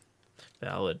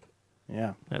 Valid.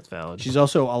 Yeah. That's valid. She's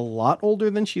also a lot older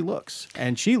than she looks,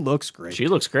 and she looks great. She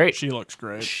looks great. She looks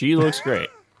great. She looks great.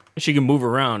 She can move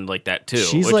around like that too.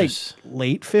 She's which like is,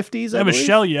 late 50s. Yeah,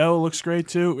 Michelle Yeoh looks great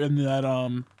too in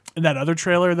that other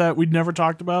trailer that we'd never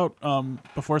talked about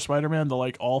before Spider-Man, the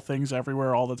like all things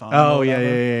everywhere all the time. Oh or yeah,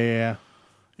 whatever. yeah.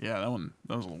 Yeah, that was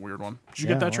a little weird one. Did you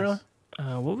Yeah, get that it trailer?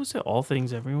 what was it? All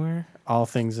Things Everywhere. All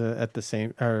things at the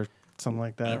same or something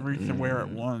like that. Everything where at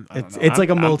once. I don't It's know. it's like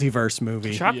a I'm- multiverse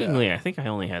movie. Shockingly, I think I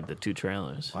only had the two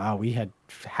trailers. Wow, we had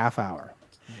half hour.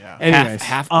 Yeah. Anyways,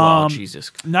 Wow, Jesus.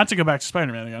 Not to go back to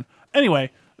Spider-Man again.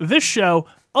 Anyway, this show,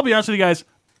 I'll be honest with you guys,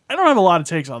 I don't have a lot of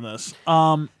takes on this.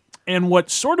 And what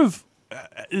sort of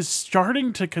is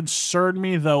starting to concern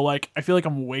me, though, like, I feel like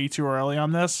I'm way too early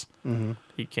on this.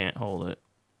 He can't hold it.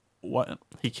 What?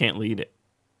 He can't lead it.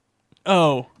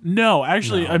 Oh, no.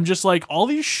 Actually, I'm just like, all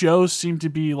these shows seem to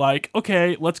be like,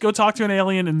 okay, let's go talk to an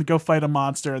alien and go fight a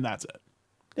monster, and that's it.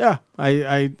 yeah,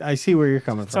 I see where you're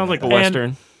coming from. Sounds like a And-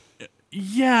 Western.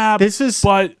 Yeah, This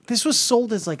was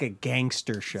sold as like a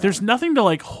gangster show. there's nothing to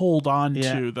like hold on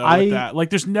Yeah, to though I- with that. Like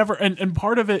there's never and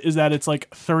part of it is that it's like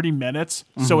 30 minutes.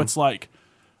 So it's like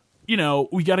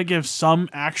we got to give some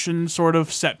action sort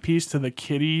of set piece to the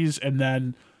kiddies and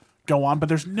then go on, but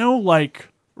there's no like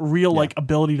real like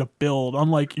ability to build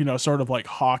unlike sort of like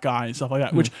Hawkeye and stuff like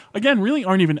that, which again really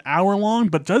aren't even hour long,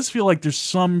 but does feel like there's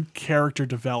some character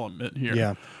development here.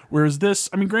 Yeah. Whereas this,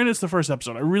 I mean, granted, it's the first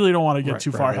episode. I really don't want to get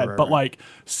too far ahead, but like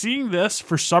seeing this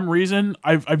for some reason,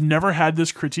 I've never had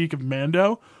this critique of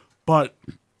Mando, but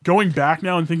going back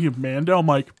now and thinking of Mando, I'm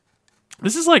like,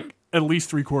 this is like at least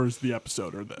 3/4 of the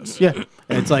episode or this. Yeah,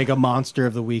 it's like a monster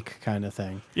of the week kind of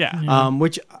thing. Yeah.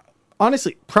 Which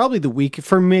honestly, probably the weak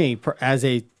for me as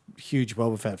a huge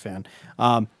Boba Fett fan.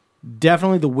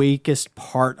 Definitely the weakest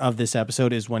part of this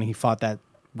episode is when he fought that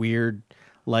weird,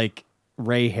 like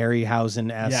Ray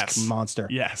Harryhausen-esque Yes. monster.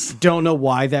 Yes. Don't know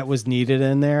why that was needed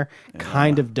in there.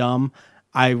 Kind of dumb.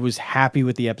 I was happy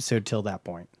with the episode till that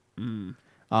point.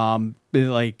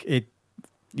 Like it.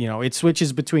 It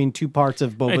switches between two parts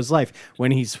of Boba's life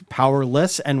when he's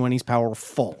powerless and when he's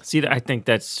powerful. See, I think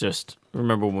that's just.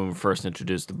 Remember when we first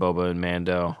introduced the Boba and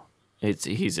Mando?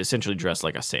 He's essentially dressed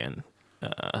like a sand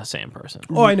person.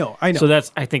 Oh, I know. So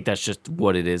I think that's just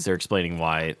what it is. They're explaining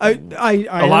why. I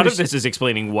a lot of this is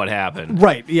explaining what happened.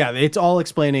 Right. Yeah. It's all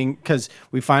explaining because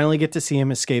we finally get to see him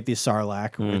escape the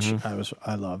Sarlacc, which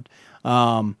I loved.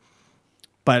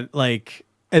 But like,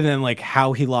 and then like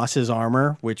how he lost his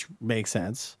armor, which makes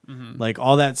sense. Like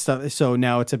all that stuff. So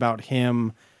now it's about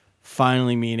him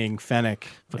finally meeting Fennec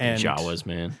and Jawas,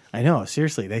 man. I know.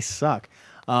 Seriously, they suck.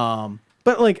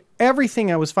 But like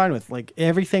everything I was fine with, like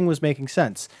everything was making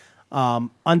sense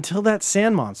until that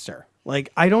sand monster. Like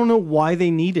I don't know why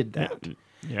they needed that.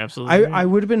 You're absolutely right. I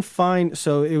would have been fine.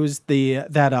 So it was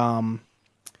that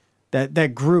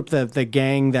group, the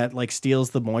gang that like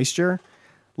steals the moisture.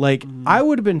 Like I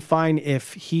would have been fine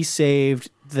if he saved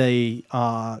the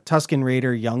Tusken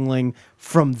Raider youngling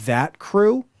from that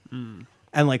crew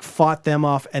and like fought them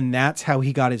off, and that's how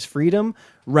he got his freedom,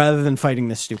 rather than fighting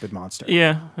this stupid monster.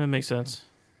 Yeah, that makes sense.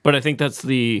 But I think that's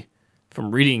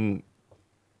from reading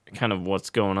kind of what's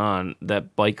going on,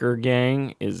 that biker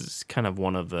gang is kind of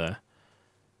one of the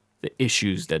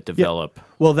issues that develop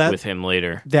with him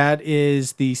later. That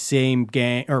is the same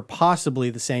gang, or possibly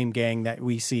the same gang that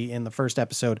we see in the first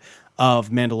episode of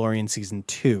Mandalorian season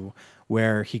 2,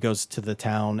 where he goes to the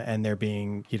town and they're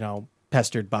being,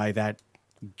 pestered by that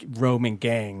roaming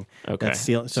gang. Okay, that's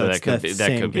stealing, so that could be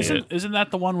it. Isn't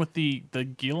that the one with the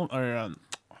Gil or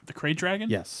the Krayt Dragon?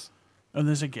 Yes. Oh,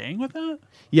 there's a gang with that?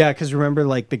 Yeah, because remember,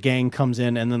 like, the gang comes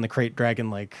in and then the Krayt Dragon,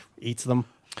 like, eats them.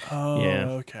 Oh, yeah.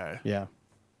 Okay. Yeah.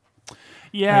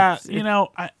 Yeah,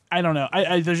 I don't know.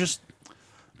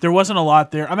 There wasn't a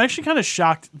lot there. I'm actually kind of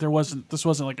shocked this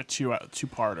wasn't like a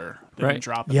two-parter. They didn't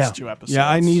drop it as 2 episodes. Yeah,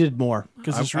 I needed more.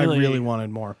 Because I really wanted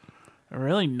more.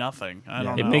 Really nothing. I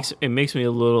don't know. It makes me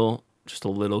a little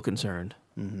concerned.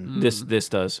 Mm-hmm. This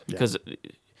does, because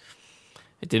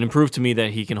it didn't prove to me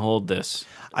that he can hold this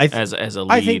as a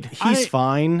lead. I think he's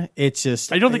fine. It's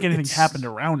just I don't think anything happened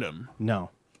around him. No.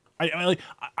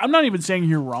 I'm not even saying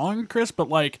you're wrong, Chris, but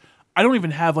like I don't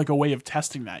even have like a way of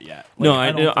testing that yet.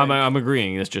 Like, no, I'm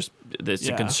agreeing. It's just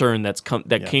a concern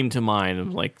that came to mind.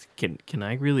 I'm like, can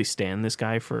I really stand this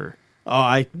guy for?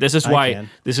 Oh, This is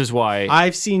why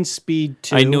I've seen Speed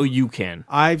 2. I know you can.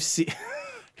 I've seen.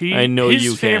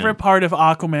 His favorite part of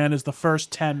Aquaman is the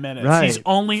first 10 minutes. Right. He's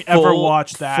only ever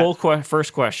watched that.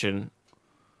 First question,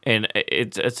 and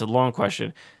it's a long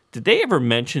question. Did they ever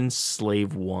mention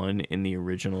Slave 1 in the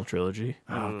original trilogy?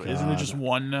 Isn't it just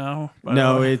 1 now?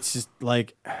 No, it's just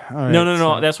like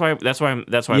No. That's why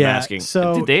I'm asking.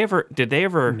 So did they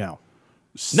ever? No.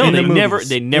 No, they movies.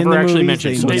 never actually movies,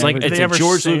 mentioned. So they it's like never- it's they a ever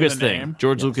George say Lucas the thing. name?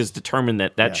 George Lucas determined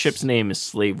that Yes. ship's name is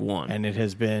Slave 1. And it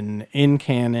has been in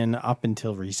canon up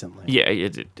until recently. Yeah,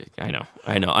 I know,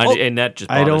 and that just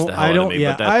bothers the hell out of me.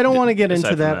 Yeah, but I don't want to get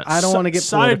aside into from that. I don't want to get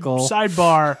political.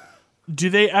 Sidebar. Do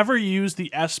they ever use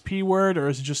the SP word, or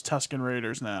is it just Tusken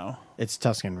Raiders now? It's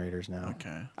Tusken Raiders now.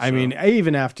 Okay. I mean,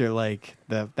 even after like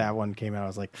that one came out, I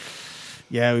was like,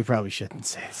 yeah, we probably shouldn't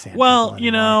say Sand Well, people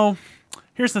anymore.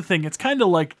 here's the thing. It's kind of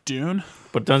like Dune,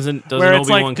 But doesn't where it's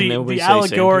Obi-Wan like Kenobi the say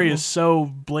allegory sand is so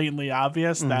blatantly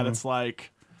obvious Mm-hmm. that it's like,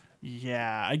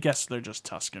 yeah, I guess they're just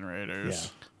Tusken Raiders.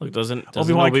 Yeah. Look, doesn't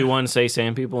Obi-Wan- Obi-Wan say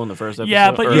sand people in the first episode?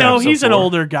 Yeah, but or he's episode an 4?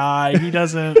 older guy. He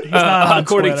doesn't. He's not on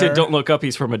according Twitter. to Don't Look Up,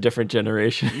 he's from a different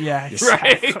generation. Yeah,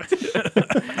 exactly.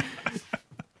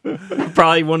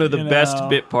 Probably one of the You best know.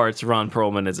 bit parts Ron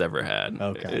Perlman has ever had.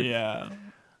 Okay. Yeah.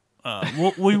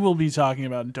 We will be talking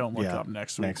about Don't Look Yeah, Up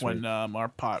next week next when week.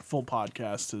 our full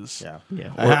podcast is Yeah.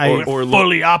 Yeah, or look,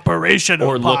 fully operational.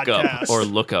 or look up, podcast. or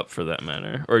look up for that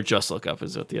matter, or just look up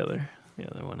is what the other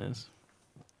one is.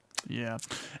 Yeah.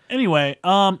 Anyway,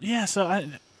 yeah. So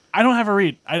I don't have a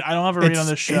read. I don't have a read on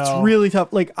this show. It's really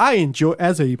tough. Like, I enjoy,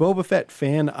 as a Boba Fett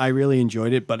fan, I really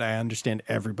enjoyed it, but I understand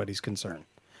everybody's concern.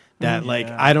 That, like,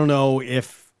 I don't know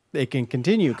if it can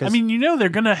continue. Cause, I mean, they're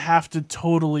gonna have to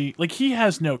totally like. He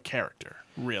has no character,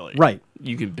 really. right.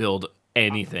 You could build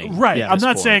anything. Right. Yeah, I'm at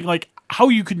not this saying point. like how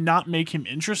you could not make him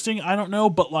interesting. I don't know,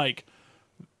 but like.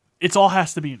 It's all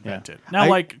has to be invented. Now,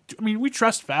 I mean, we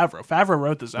trust Favreau. Favreau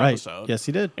wrote this Right. episode. Yes,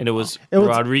 he did. And it was It was-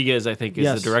 Rodriguez, I think, is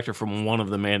Yes. the director from one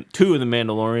of the two of the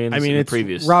Mandalorians. I mean, in the it's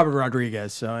previous. Robert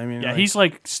Rodriguez, so I mean, Yeah, like, he's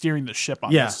like steering the ship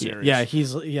on yeah, this series. yeah,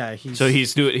 he's So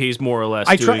he's more or less.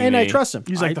 I doing trust him.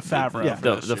 He's like the Favreau. Yeah. for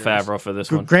the this the series. Favreau for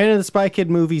this one. Granted, the Spy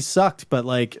Kid movies sucked, but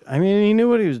like, I mean, he knew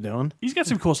what he was doing. He's got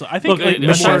some cool stuff. I think. Look, like,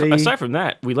 Machete- aside from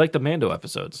that, we like the Mando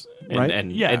episodes, Right.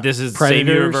 And Yeah. this is the same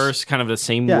Predators. universe, kind of the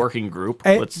same Yeah. working group.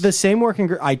 The same working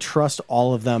group. I trust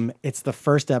all of them. It's the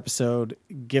first episode.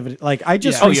 Give it like I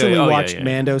just Yeah. recently Oh, yeah, watched yeah.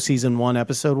 Mando season 1,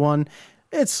 episode 1.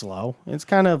 It's slow. It's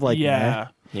kind of like yeah.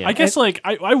 meh. Yeah. I guess like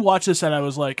I watched this and I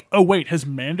was like, oh wait, has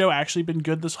Mando actually been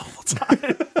good this whole time?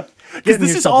 Because Getting this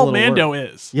is yourself a all little Mando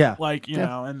worried. is. Yeah. Like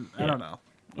and I don't know.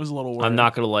 It was a little weird. I'm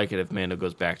not gonna like it if Mando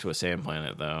goes back to a sand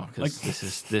planet though,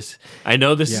 because this. I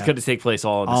know this is Yeah. going to take place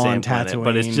all on the All on sand planet,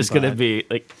 but it's Tatooine, just going to but- be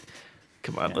like,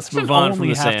 come on, let's It doesn't move on from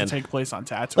only the have sand. to take place on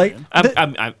Tatooine. Like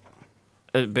I'm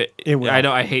but It will. I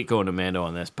know I hate going to Mando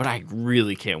on this, but I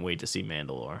really can't wait to see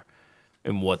Mandalore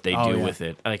and what they do yeah. with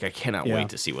it. Like I cannot Yeah. wait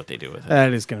to see what they do with it.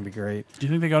 that is going to be great. Do you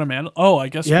think they go to Mandalore? Oh, I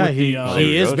guess. Yeah, with he- the,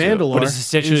 he is Go to it. Mandalore. but it's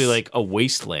essentially Is- like a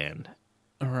wasteland.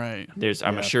 right.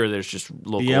 I'm Yeah. sure there's just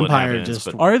local The Empire inhabitants,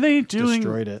 just- but Are they doing?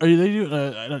 Destroyed it. Are they doing?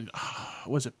 I don't.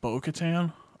 Was it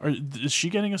Bo-Katan? Or is she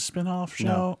getting a spin-off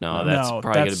show? No, that's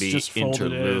probably gonna be just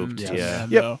folded interlooped, into yeah.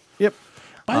 Mando. Yep.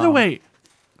 By the way,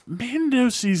 Mando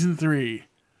season 3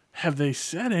 Have they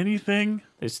said anything?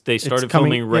 They started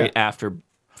coming- filming right yeah. after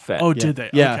Fett. Oh, did they?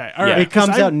 Yeah. Okay. All right. It comes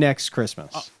 'cause I- out next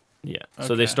Christmas. Yeah.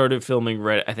 So they Okay. started filming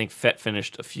right. I think Fett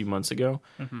finished a few months ago,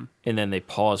 Mm-hmm. and then they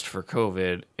paused for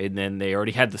COVID, and then they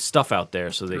already had the stuff out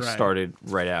there, so they Right. started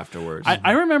right afterwards.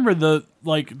 I remember the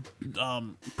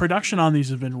production on these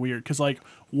have been weird because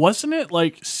wasn't it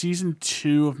like season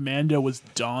 2 of Mando was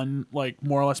done like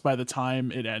more or less by the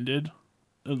time it ended,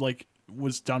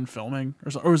 was done filming or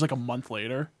it was like a month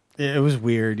later. It was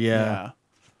weird, yeah.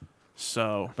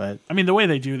 So, But I mean, the way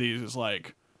they do these is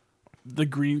like the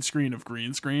green screen of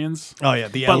green screens. oh yeah,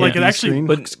 the But like LED it actually screen.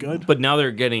 looks good. But now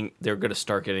they're going to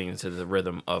start getting into the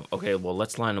rhythm of, okay, well,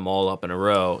 let's line them all up in a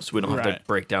row so we don't have to Right.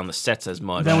 break down the sets as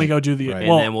much. Then we go do the Right. and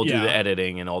well, then we'll do yeah. the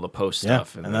editing and all the post Yeah,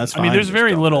 stuff. and then- that's I mean, fine. there's Just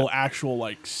very dump little it. actual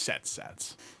like sets.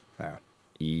 Yeah.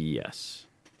 Yes.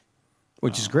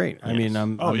 Which is great. I mean,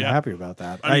 I'm Oh, yeah. happy about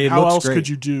that. I mean, It how looks else great. could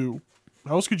you do?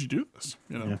 How else could you do this?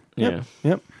 You know. Yeah.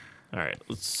 Yep. All right.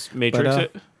 Let's Matrix But,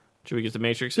 it. Should we get the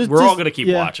Matrix? Just- We're all just- going to keep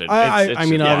yeah. watching. I It's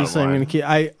mean, just obviously, I'm bottom going to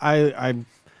line. keep.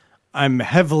 I'm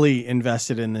heavily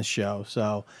invested in this show.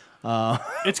 So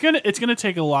It's gonna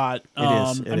take a lot.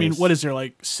 is, I mean, is. what is there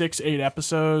like 6-8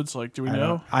 episodes? Like, do we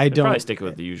know? I They'd probably don't. stick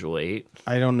with the usual 8.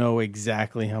 I don't know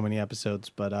exactly how many episodes,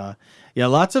 but yeah,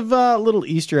 lots of little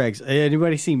Easter eggs.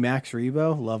 Anybody see Max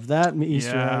Rebo? Love that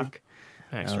Easter Yeah. egg.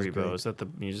 Max That was Rebo, great. is that the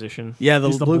musician? Yeah, the,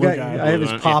 He's the blue, blue guy. guy. I have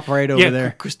his Yeah. pop right over Yeah,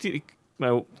 there.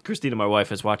 Christina, my wife,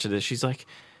 has watched this. She's like,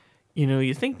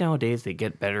 you think nowadays they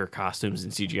get better costumes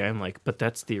in CGI? I'm like, but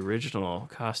that's the original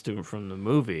costume from the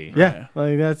movie. Yeah,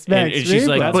 like that's And, Max and she's Rebo.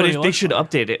 like, That's but what he if they looks should like.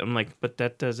 update it. I'm like, but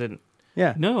that doesn't.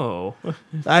 yeah. No.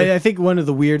 I think one of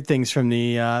the weird things from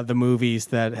the movies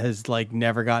that has like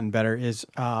never gotten better is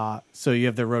so you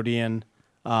have the Rodian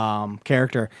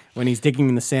character when he's digging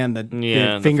in the sand, the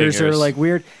The fingers are fingers. like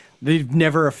weird. They've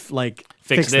never like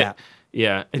fixed it. that.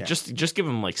 Yeah, and just give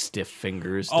him like stiff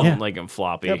fingers. Oh. Don't like him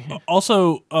floppy.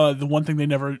 Also, the one thing they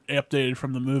never updated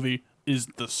from the movie is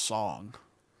the song.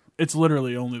 It's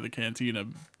literally only the Cantina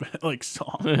like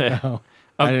song.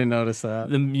 I didn't notice that.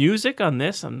 The music on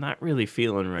this, I'm not really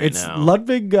feeling right It's now.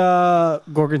 Ludwig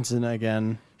Göransson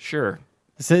again. Sure.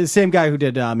 Same guy who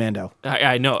did Mando.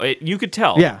 I know. You could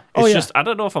tell. Yeah. It's Oh, yeah. just, I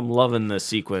don't know if I'm loving the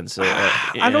sequence.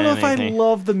 I don't know if I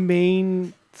love the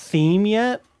main theme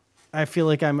yet. I feel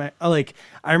like I'm like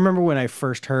I remember when I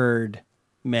first heard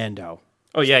Mando.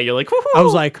 Oh, yeah. You're like, woohoo! I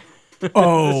was like,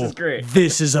 "Oh, is great."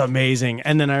 This is amazing."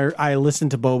 And then I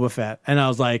listened to Boba Fett, and I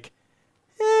was like,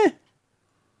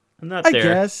 I'm not "I there.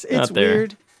 guess Not it's there.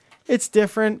 weird, it's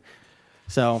different."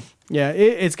 So yeah,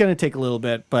 it's gonna take a little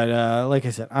bit, but like I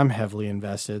said, I'm heavily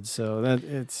invested. So that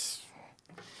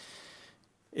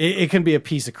it can be a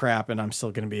piece of crap, and I'm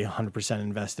still gonna be 100%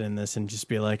 invested in this, and just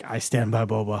be like, I stand by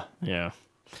Boba. Yeah.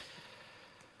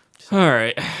 All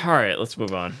right. Let's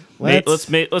move on. Let's-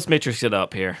 Let's Matrix it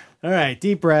up here. All right,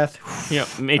 deep breath. Yeah,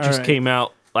 Matrix All right. came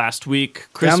out last week,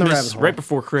 Down the Christmas, rabbit hole. right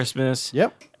before Christmas.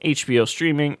 Yep. HBO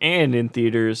streaming and in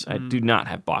theaters. I do not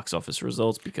have box office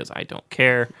results because I don't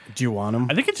care. Do you want them?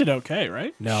 I think it did okay,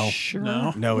 right? No. Sure.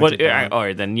 No. No, it What? did not. All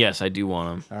right, then yes, I do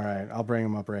want them. All right, I'll bring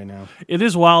them up right now. It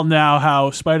is wild now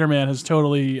how Spider-Man has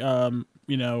totally,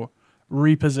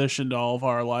 repositioned all of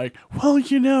our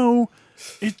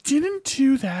it didn't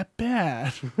do that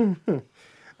bad.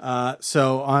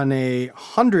 So on a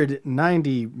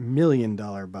 $190 million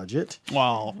budget,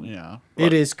 Well, yeah.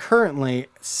 it is currently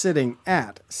sitting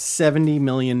at $70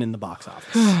 million in the box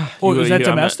office. Oh, is that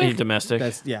I'm not- domestic? Domestic.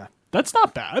 That's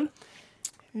not bad.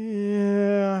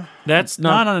 Yeah. That's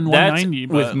Not not on that's- 190,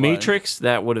 but, with like- Matrix.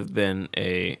 That would have been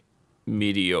a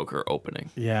mediocre opening.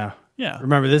 Yeah. Yeah.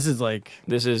 Remember, this is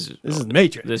This is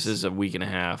Matrix. This is a week and a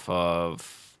half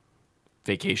of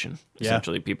vacation. Yeah.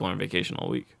 Essentially, people are on vacation all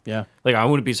week. Yeah. Like, I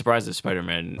wouldn't be surprised if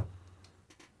Spider-Man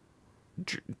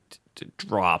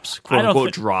drops, I quote don't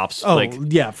unquote, thi- drops Oh, like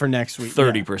yeah, for next week.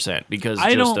 30% because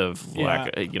I just don't- of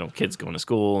lack, kids going to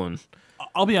school and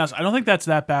I'll be honest. I don't think that's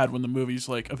that bad when the movie's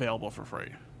available for free.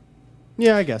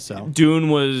 Yeah, I guess so. Dune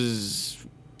was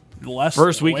Less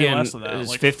first way weekend less than that, is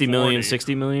like 50 million, 40.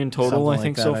 60 million total, Something I like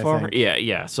think, that, so I far. think.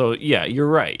 Yeah. So, yeah, you're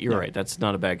right. You're right. That's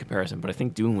not a bad comparison, but I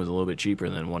think Dune was a little bit cheaper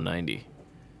than 190.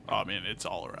 Oh, I mean, it's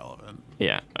all irrelevant.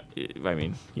 Yeah. I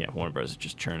mean, yeah, Warner Bros. Is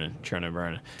just churning,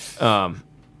 burning.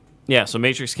 Yeah, so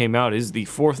Matrix came out. It is the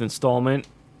 4th installment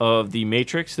of The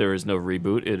Matrix. There is no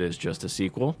reboot. It is just a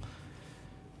sequel.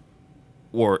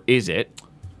 Or is it?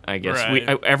 I guess. Right.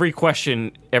 Every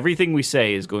question, everything we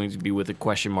say is going to be with a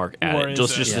question mark at Or it.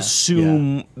 is Just it?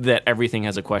 assume that everything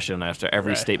has a question after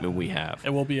every Right. statement we have.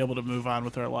 And we'll be able to move on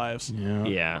with our lives.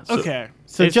 Yeah. Okay.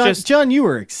 So It's John, just- John, you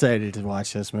were excited to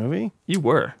watch this movie. You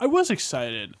were. I was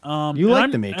excited. You and like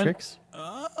I'm- The Matrix?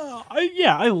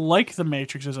 I like The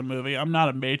Matrix as a movie. I'm not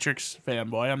a Matrix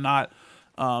fanboy. I'm not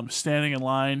standing in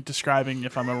line describing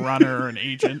if I'm a runner or an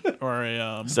agent or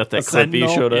a. Is that clip you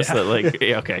Sentinel? showed us? That like,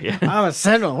 yeah, okay, yeah. I'm a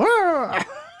sentinel.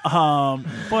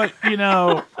 But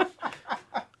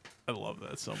I love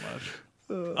that so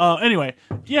much. Anyway,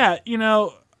 yeah,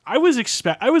 I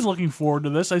was looking forward to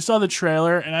this. I saw the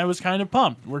trailer and I was kind of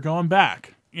pumped. We're going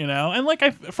back,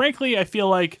 and frankly, I feel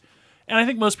like, and I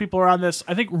think most people are on this.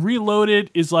 I think Reloaded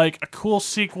is like a cool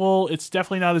sequel. It's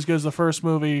definitely not as good as the first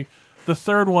movie. The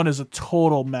third one is a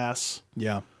total mess.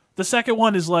 Yeah. The second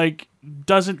one is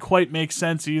doesn't quite make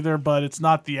sense either, but it's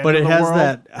not the end But of it the has world.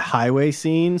 that highway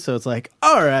scene, so it's like,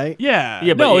 all right. Yeah,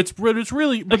 Yeah, but no, it- it's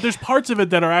really, but there's parts of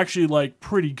it that are actually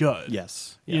pretty good.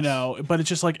 Yes. But it's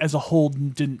just as a whole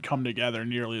didn't come together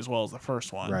nearly as well as the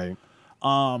first one. Right.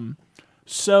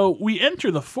 So we enter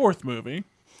the fourth movie,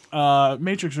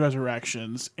 Matrix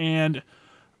Resurrections, and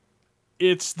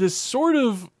it's this sort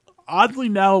of oddly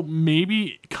now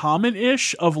maybe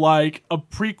common-ish of a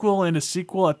prequel and a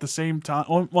sequel at the same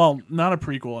time. Well, not a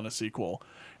prequel and a sequel.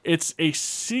 It's a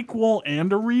sequel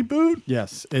and a reboot.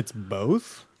 Yes, it's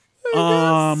both.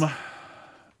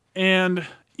 And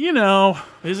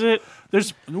Is it?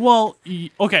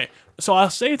 okay. So I'll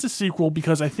say it's a sequel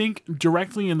because I think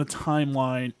directly in the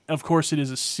timeline, of course, it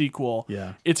is a sequel.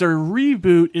 Yeah. It's a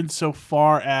reboot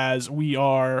insofar as we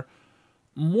are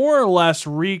more or less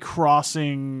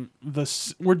recrossing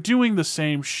we're doing the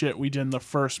same shit we did in the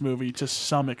first movie to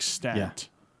some extent.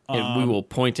 And we will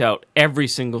point out every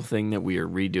single thing that we are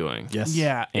redoing. Yes.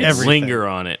 Yeah. And Everything. linger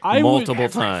on it I would- multiple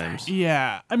times.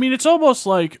 Yeah. I mean, it's almost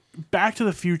like Back to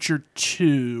the Future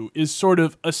 2 is sort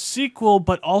of a sequel,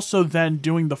 but also then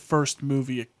doing the first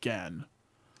movie again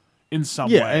in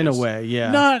some Yeah, ways. in a way,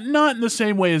 yeah. Not in the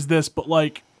same way as this, but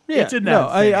Yeah, it's in that no,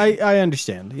 vein. I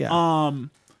understand. Yeah.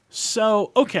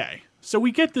 So, okay. So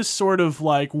we get this sort of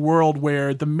world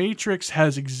where the Matrix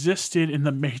has existed in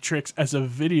the Matrix as a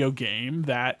video game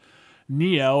that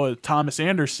Neo, Thomas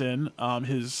Anderson,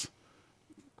 his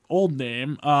old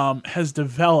name, has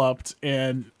developed,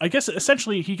 and I guess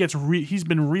essentially he's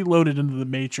been reloaded into the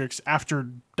Matrix after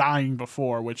dying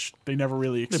before, which they never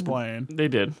really explain. They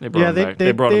did. They brought Yeah, him they- back. they-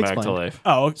 They brought they him back to explained. life.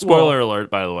 Oh, Spoiler well, alert,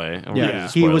 by the way. I'm yeah. gonna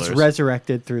use He was spoilers.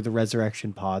 resurrected through the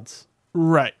resurrection pods.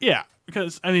 right? Yeah,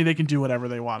 because they can do whatever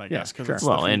they want, I guess. Because sure. it's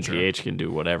Well, the future. NPH can do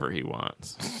whatever he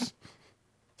wants.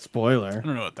 Spoiler. I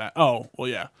don't know what that. Oh, well,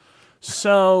 yeah.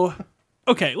 So,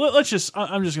 okay, let's just.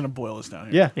 I'm just gonna boil this down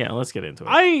here. Yeah. Yeah, let's get into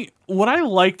it. What I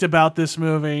liked about this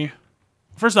movie,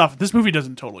 first off, this movie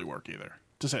doesn't totally work either,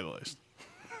 to say the least.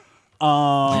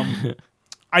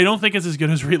 I don't think it's as good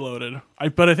as Reloaded,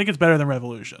 but I think it's better than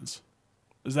Revolutions.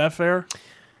 Is that fair?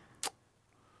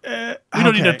 We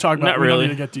don't need to okay. talk about. Not We don't really.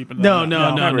 need to get deep into No, that.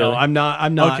 no, not really. I'm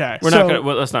not. Okay. We're So- not gonna.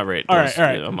 Well, let's not rate. All those, right,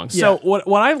 all right. Amongst So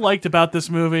what I liked about this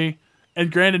movie,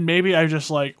 and granted, maybe I just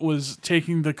was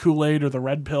taking the Kool-Aid or the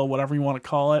red pill, whatever you want to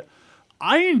call it.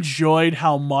 I enjoyed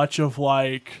how much of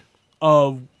I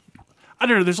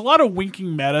don't know. There's a lot of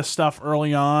winking meta stuff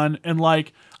early on, and I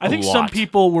think some lot.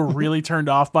 people were really turned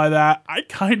off by that. I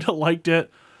kind of liked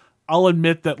it. I'll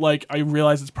admit that I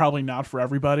realize it's probably not for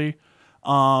everybody,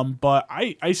 but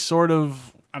I sort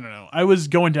of, I don't know. I was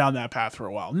going down that path for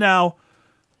a while. Now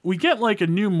we get a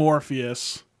new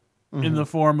Morpheus in the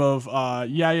form of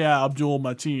Yahya Abdul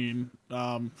Mateen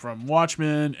from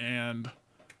Watchmen and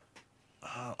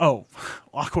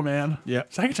Aquaman. Yeah.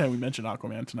 Second time we mentioned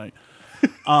Aquaman tonight.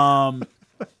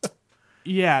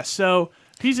 Yeah, so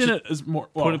he's in it as more.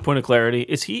 Well, point of clarity: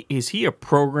 is he a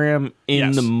program in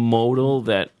Yes. the modal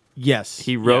that Yes.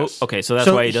 he wrote? Yes. Okay, so that's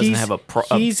why he doesn't he's- have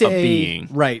a he's being.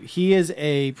 Right. He is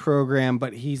a program,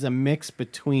 but he's a mix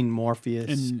between Morpheus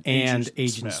And and Agent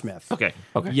Agent Smith. Smith. Okay.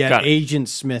 Okay. Yet Got it. Agent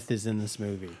Smith is in this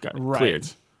movie. Got it. Right. Cleared.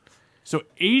 So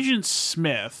Agent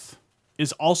Smith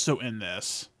is also in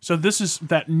this. So this is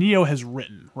that Neo has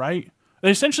written, right? They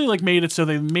essentially made it so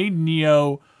they made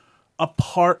Neo a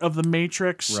part of the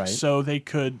Matrix, Right. so they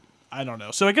could. I don't know.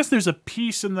 So I guess there's a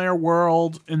piece in their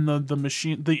world, in the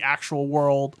machine, the actual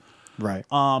world, Right.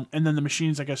 and then the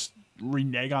machines, I guess,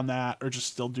 renege on that or just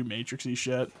still do Matrixy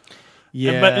shit.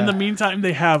 Yeah. But in the meantime,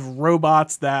 they have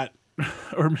robots that,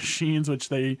 or machines, which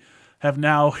they have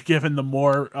now given the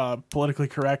more politically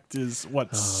correct is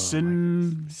what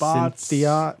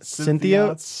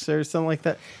Synthiotes or something like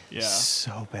that. Yeah.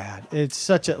 So bad. It's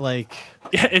such a like.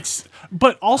 Yeah,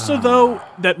 but also though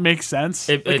that makes sense.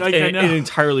 It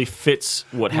entirely fits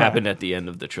what happened at the end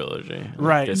of the trilogy.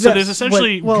 Right. Like, So there's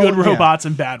essentially good robots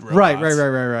and bad robots.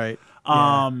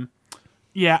 Right.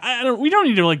 Yeah, we don't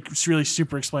need to like really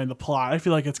super explain the plot. I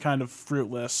feel like it's kind of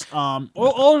fruitless.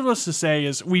 All of us to say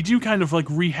is we do kind of like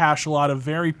rehash a lot of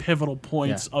very pivotal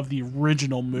points of the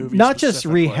original movie. Not just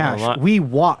rehash. We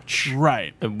watch.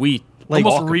 Right. And we Like,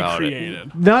 talk almost about it.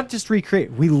 recreated. Not just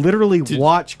recreate. We literally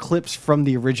watch clips from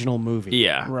the original movie.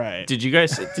 Yeah. Right. Did you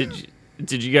guys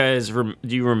do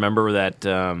you remember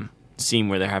that scene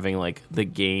where they're having like the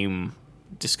game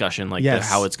discussion, like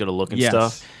how it's going to look and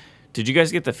stuff? Did you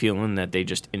guys get the feeling that they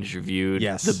just interviewed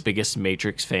the biggest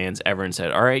Matrix fans ever and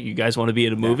said, all right, you guys want to be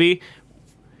in a movie?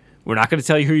 We're not going to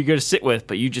tell you who you're going to sit with,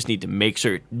 but you just need to make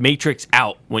sure Matrix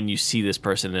out when you see this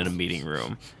person in a meeting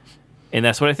room. And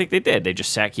that's what I think they did. They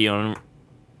just sat Keanu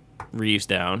Reeves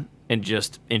down and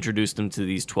just introduced him to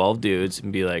these 12 dudes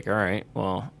and be like, all right,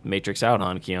 well, Matrix out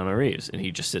on Keanu Reeves. And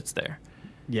he just sits there.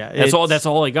 Yeah. That's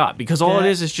all I got. Because all it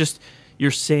is just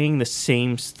you're saying the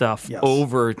same stuff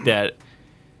over that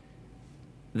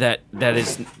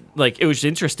is like, it was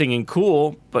interesting and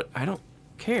cool, but I don't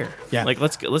care. Yeah. Like,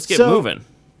 let's get moving.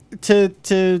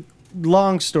 To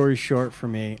long story short for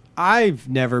me, I've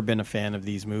never been a fan of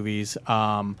these movies.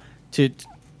 The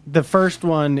first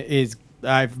one is,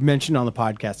 I've mentioned on the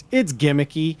podcast, it's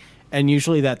gimmicky, and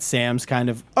usually that's Sam's kind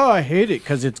of, I hate it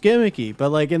because it's gimmicky. But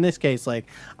like in this case, like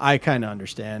I kind of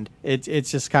understand.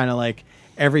 It's just kind of like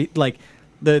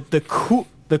the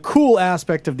cool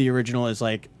aspect of the original is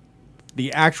like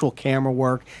the actual camera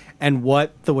work and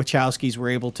what the Wachowskis were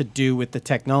able to do with the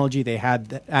technology they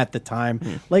had at the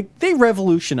time. Like they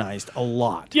revolutionized a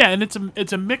lot. Yeah, and it's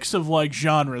a mix of like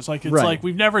genres. Like it's like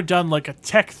we've never done like a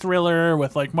tech thriller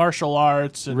with like martial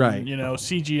arts and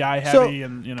CGI heavy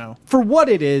and For what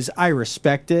it is, I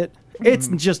respect it. It's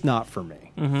just not for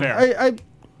me. Fair. I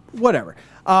whatever.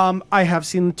 I have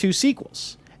seen the 2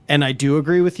 sequels, and I do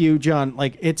agree with you, John.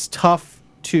 Like it's tough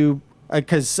to.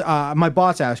 Because my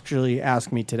boss actually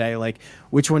asked me today, like,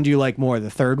 which one do you like more, the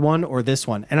third one or this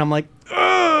one? And I'm like,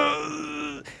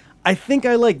 ugh, I think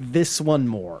I like this one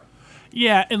more.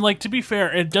 Yeah, and like to be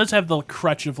fair, it does have the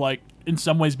crutch of like in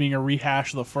some ways being a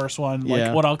rehash of the first one,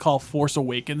 like what I'll call Force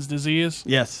Awakens disease.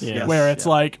 Yes. Where it's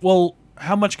like, well,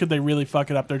 how much could they really fuck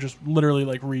it up? They're just literally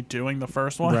like redoing the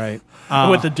first one, right?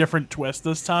 With a different twist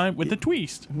this time, with the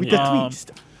twist. Yeah,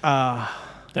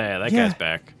 that guy's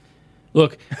back.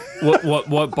 Look,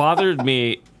 what bothered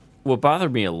me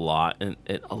a lot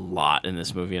in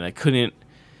this movie, and I couldn't.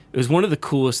 It was one of the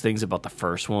coolest things about the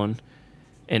first one,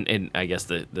 and I guess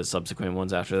the subsequent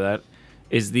ones after that,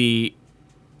 is the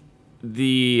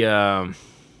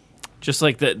just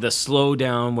like the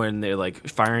slowdown when they're like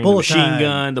firing the machine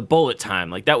gun, the bullet time,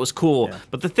 like that was cool. Yeah.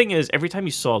 But the thing is, every time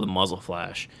you saw the muzzle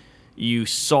flash, you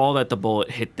saw that the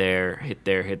bullet hit there,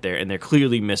 and they're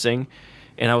clearly missing.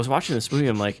 And I was watching this movie,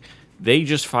 I'm like, they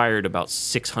just fired about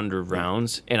 600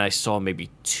 rounds, and I saw maybe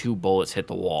 2 bullets hit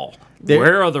the wall.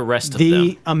 Where are the rest of them?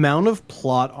 The amount of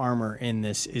plot armor in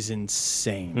this is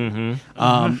insane.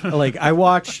 Like I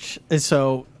watched,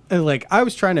 so like I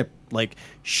was trying to like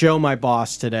show my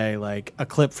boss today like a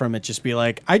clip from it, just be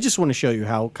like, I just want to show you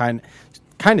how kind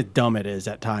of dumb it is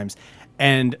at times,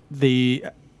 and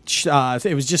it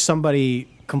was just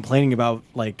somebody complaining about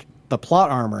like the plot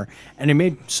armor, and it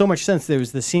made so much sense. There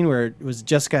was the scene where it was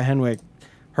Jessica Henwick,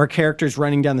 her character's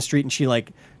running down the street, and she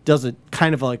like does a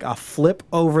kind of like a flip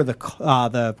over the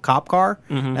cop car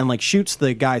and like shoots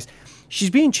the guys. She's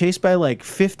being chased by like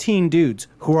 15 dudes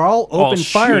who are all open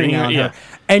firing on her,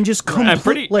 and just I'm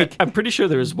pretty sure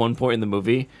there was one point in the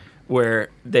movie where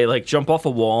they like jump off a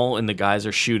wall and the guys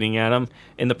are shooting at them,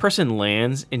 and the person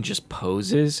lands and just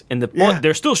poses, and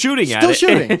they're still shooting at it. Still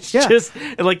shooting. Just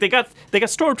and like they got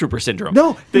stormtrooper syndrome.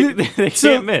 No, they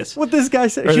can't miss. What this guy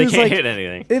said, or they was can't like, hit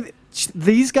anything.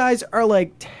 These guys are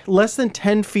like less than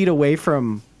 10 feet away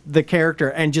from the character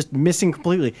and just missing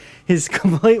completely. His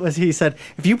complaint was, he said,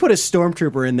 if you put a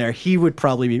stormtrooper in there, he would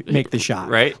probably make the shot.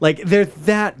 Right? Like they're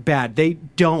that bad. They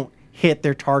don't hit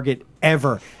their target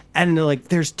ever. And like,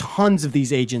 there's tons of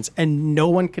these agents, and no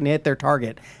one can hit their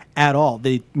target at all.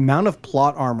 The amount of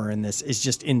plot armor in this is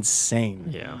just insane.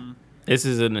 Yeah, this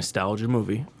is a nostalgia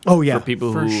movie. Oh yeah, for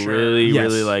people who really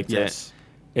liked it,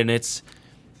 and it's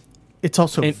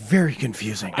also very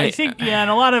confusing. I think, and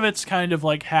a lot of it's kind of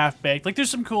like half baked. Like, there's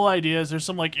some cool ideas. There's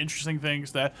some like interesting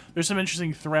things there's some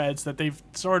interesting threads that they've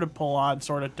sort of pull on,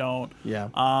 sort of don't. Yeah.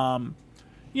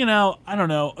 I don't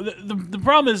know. The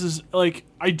problem is like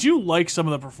I do like some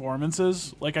of the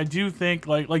performances. Like I do think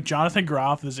like Jonathan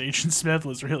Groff as Agent Smith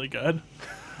was really good.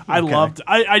 I loved.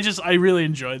 I really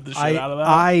enjoyed the shit out of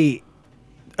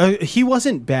that. He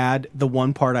wasn't bad. The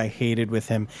one part I hated with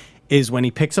him is when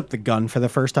he picks up the gun for the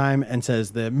first time and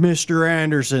says the Mr.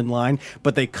 Anderson line,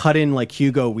 but they cut in like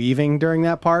Hugo Weaving during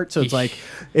that part. So it's like,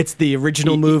 it's the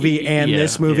original movie and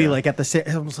this movie, like at the same,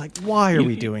 I was like, why are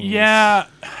we doing this? Yeah.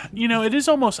 It is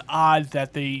almost odd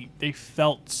that they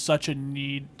felt such a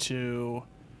need to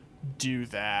do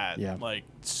that like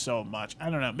so much. I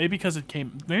don't know. Maybe because it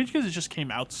just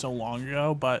came out so long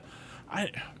ago, but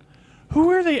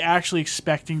who are they actually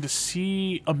expecting to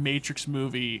see a Matrix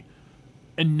movie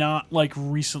and not like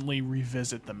recently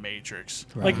revisit the Matrix,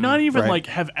 like not even like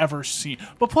have ever seen.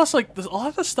 But plus, like a lot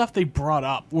of the stuff they brought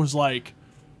up was like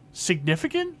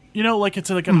significant. Like it's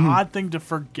like an odd thing to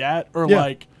forget, or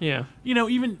like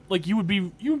even like you would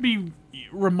be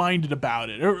reminded about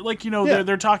it, or like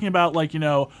they're talking about like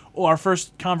our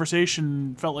first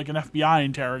conversation felt like an FBI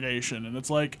interrogation, and it's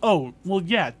like, oh well,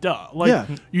 yeah, duh, like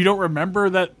you don't remember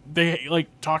that they like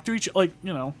talk to each a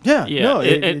lot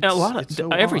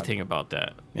of everything about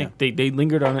that. Like, they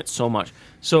lingered on it so much.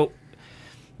 So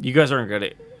you guys aren't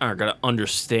gonna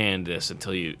understand this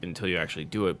until you actually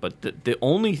do it. But the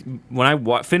only when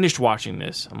I finished watching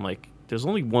this, I'm like, there's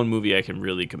only one movie I can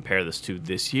really compare this to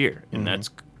this year, and that's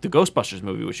the Ghostbusters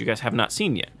movie, which you guys have not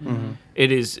seen yet.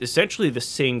 It is essentially the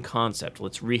same concept.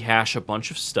 Let's rehash a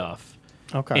bunch of stuff,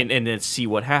 and then see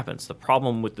what happens. The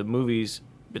problem with the movies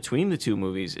between the two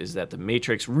movies is that the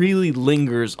Matrix really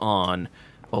lingers on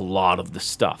a lot of the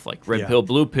stuff, like red pill,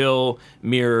 blue pill,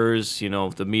 mirrors,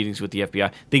 the meetings with the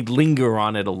FBI. They linger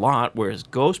on it a lot, whereas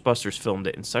Ghostbusters filmed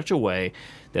it in such a way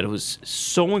that it was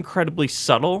so incredibly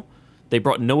subtle. They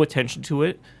brought no attention to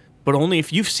it, but only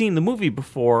if you've seen the movie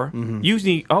before, you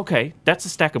need, that's a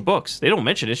stack of books. They don't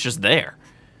mention it, it's just there.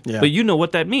 Yeah. But you know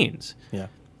what that means. Yeah.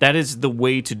 That is the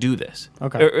way to do this.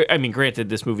 Okay. I mean, granted,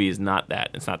 this movie is not that.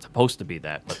 It's not supposed to be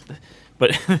that.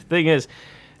 But the thing is,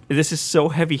 this is so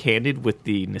heavy-handed with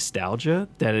the nostalgia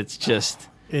that it's just...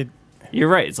 You're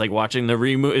right. It's like watching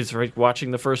It's like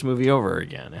watching the first movie over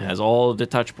again. It has all the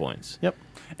touch points. Yep.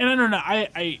 And I don't know.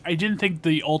 I didn't think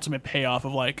the ultimate payoff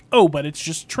of like, but it's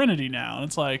just Trinity now. And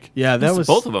it's like... Yeah, that was...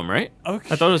 both of them, right?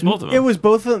 Okay. I thought it was both of them. It was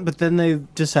both of them, but then they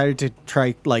decided to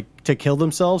try, like, to kill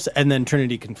themselves, and then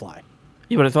Trinity can fly.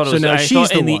 Yeah, but I thought it was... Now she's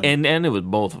the in one. the end, it was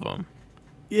both of them.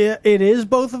 Yeah, it is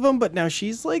both of them, but now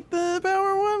she's like the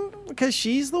power one because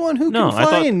she's the one who can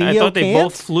fly, and Neo I thought they can't.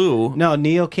 both flew. No,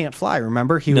 Neo can't fly.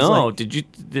 Remember, he was like, did you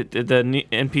the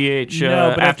NPH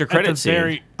after credit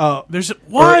scene? There's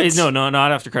what? No,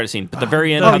 not after credit scene, but the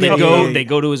very end, how they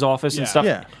go to his office and stuff.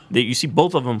 Yeah, you see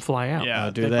both of them fly out. Yeah,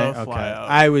 do they? both Okay, fly out.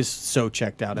 I was so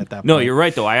checked out at that point. No, you're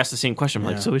right though. I asked the same question. I'm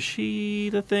like, so is she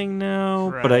the thing now?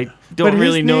 Right. But I don't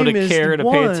really know to care to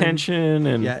pay attention.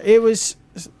 And it was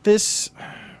this.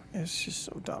 It's just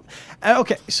so dumb.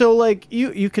 Okay, so like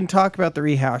you can talk about the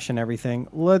rehash and everything.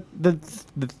 The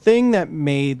thing that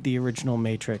made the original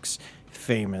Matrix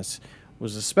famous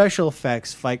was the special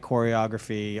effects, fight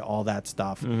choreography, all that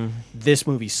stuff. This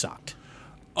movie sucked.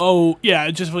 Oh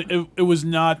yeah, it was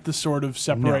not the sort of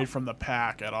separate from the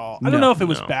pack at all. I don't know if it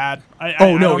was bad. I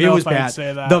don't it know was if I bad. would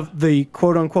say that. The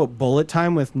quote unquote bullet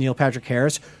time with Neil Patrick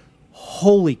Harris.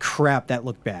 Holy crap, that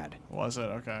looked bad. Was it?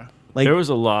 Okay. Like, there was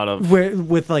a lot of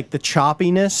with like the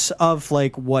choppiness of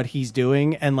like what he's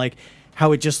doing and like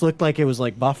how it just looked like it was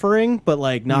like buffering, but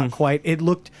like not quite. It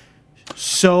looked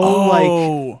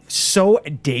so so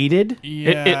dated.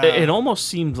 Yeah. It almost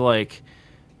seemed like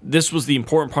this was the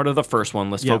important part of the first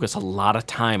one. Let's focus a lot of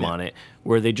time on it,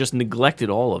 where they just neglected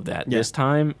all of that this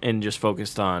time and just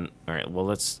focused on, all right, well,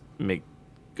 let's make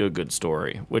a good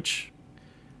story, which...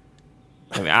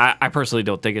 I mean, I personally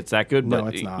don't think it's that good,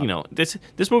 but it's not.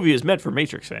 This movie is meant for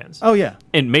Matrix fans. Oh yeah,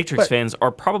 and Matrix fans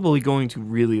are probably going to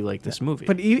really like this movie.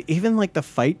 But even like the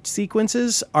fight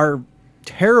sequences are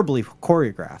terribly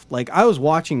choreographed. Like I was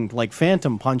watching like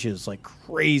Phantom Punches like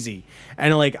crazy,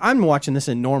 and like I'm watching this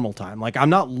in normal time. Like I'm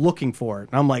not looking for it,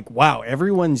 and I'm like, wow,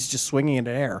 everyone's just swinging in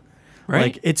the air. Right?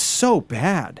 Like it's so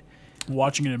bad.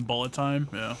 Watching it in bullet time,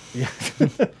 yeah.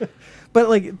 But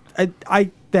like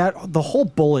the whole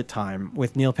bullet time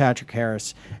with Neil Patrick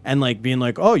Harris and like being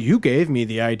like, oh, you gave me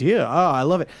the idea. Oh, I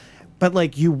love it. But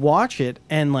like you watch it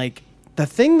and like the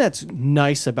thing that's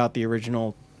nice about the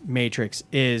original Matrix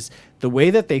is the way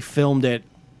that they filmed it.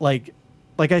 Like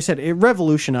I said, it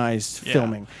revolutionized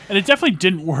filming. And it definitely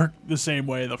didn't work the same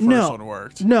way the first one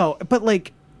worked. No, but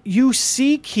like you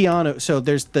see Keanu. So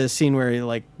there's the scene where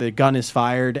like the gun is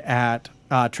fired at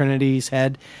Trinity's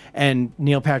head, and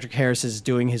Neil Patrick Harris is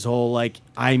doing his whole like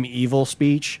 "I'm evil"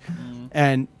 speech,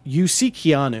 and you see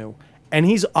Keanu, and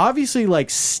he's obviously like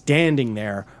standing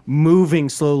there, moving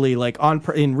slowly, like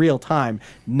in real time,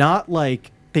 not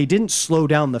like. They didn't slow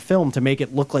down the film to make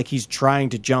it look like he's trying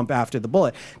to jump after the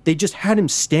bullet. They just had him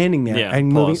standing there and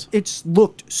moving. It's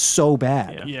looked so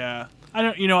bad. Yeah. I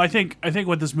don't. I think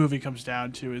what this movie comes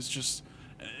down to is just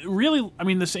really. I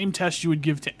mean, the same test you would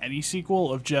give to any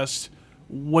sequel of just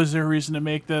was there a reason to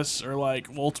make this, or like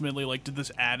ultimately like did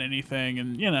this add anything?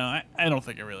 And I don't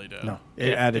think it really did. No,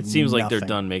 it added. It seems like nothing. they're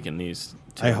done making these.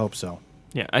 Too. I hope so.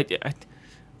 Yeah, I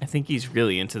think he's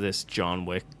really into this John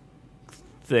Wick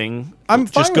thing. I'm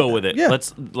just fine go with with it. it. Yeah.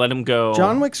 Let's let him go.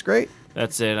 John Wick's great.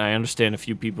 That's it. I understand a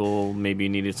few people maybe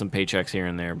needed some paychecks here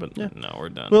and there, but no, we're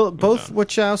done. Well, We're both done.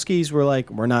 Wachowskis were like,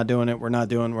 "We're not doing it. We're not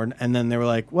doing." And then they were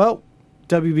like, "Well,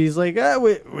 WB's like,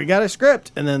 we got a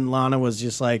script," and then Lana was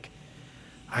just like,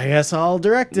 "I guess I'll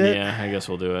direct it." Yeah, I guess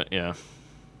we'll do it. Yeah.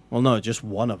 Well, no, just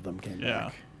one of them came Yeah.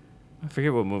 back. I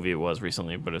forget what movie it was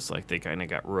recently, but it's like they kind of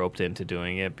got roped into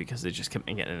doing it because they just kept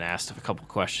getting asked a couple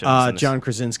questions. and John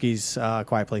Krasinski's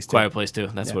Quiet Place 2. Quiet Place 2.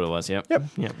 That's what it was. Yep.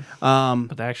 Yep. But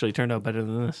that actually turned out better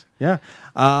than this. Yeah.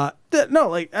 No,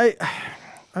 like I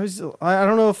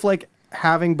don't know if like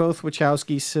having both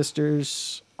Wachowski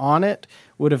sisters on it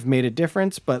would have made a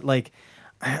difference, but like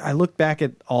I look back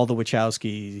at all the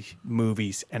Wachowski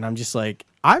movies and I'm just like,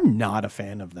 I'm not a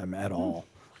fan of them at all.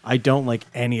 I don't like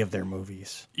any of their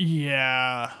movies.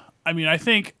 Yeah. I mean, I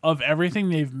think of everything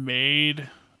they've made,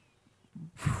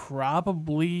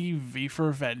 probably V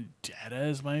for Vendetta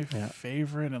is my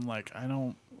favorite, and like I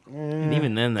don't. And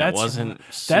even then, that wasn't.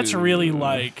 That's really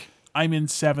like I'm in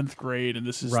 7th grade and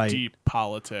this is Right. deep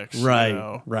politics.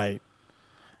 Right. Right.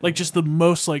 Like just the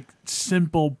most like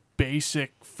simple,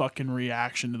 basic fucking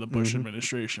reaction to the Bush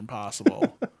administration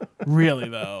possible. Really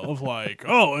though, of like,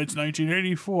 oh, it's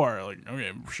 1984. Like,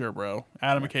 okay, sure, bro.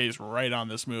 Adam McKay's right on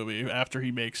this movie after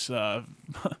he makes the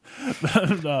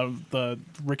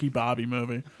Ricky Bobby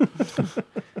movie.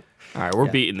 All right, we're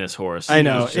beating this horse. I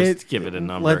know. Let's just give it a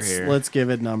number here. Let's give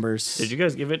it numbers. Did you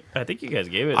guys give it? I think you guys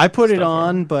gave it. I put it stuff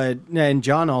on, and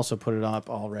John also put it up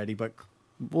already, but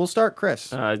we'll start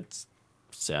Chris. It's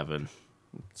 7.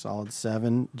 Solid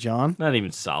 7. John? Not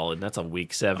even solid. That's a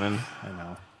weak 7. I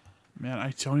know. Man,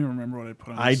 I don't even remember what I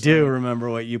put on. I this do thing. remember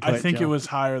what you put. I think John. it was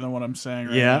higher than what I'm saying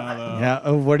right Yeah. now, though. Yeah.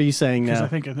 Oh, what are you saying Because now? I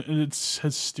think it's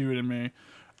has stewed in me.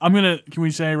 Can we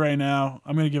say right now,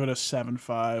 I'm going to give it a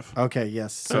 7.5. Okay,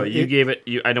 yes. So you gave it.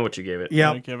 I know what you gave it.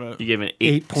 Yeah. Give it. You gave it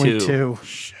an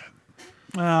 8.2.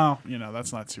 Oh,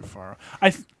 that's not too far.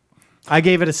 I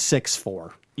gave it a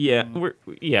 6.4.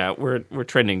 Yeah, we're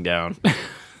trending down.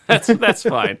 that's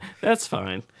fine. That's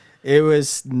fine. It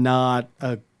was not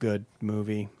a good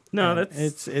movie. No,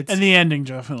 that's It's and the ending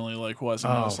definitely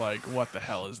wasn't. I was like, what the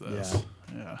hell is this?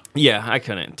 yeah. I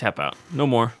couldn't tap out. No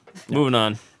more. Moving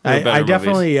on. There were better I movies.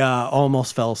 definitely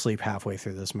almost fell asleep halfway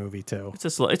through this movie too.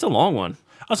 It's a long one.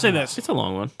 I'll say this. It's a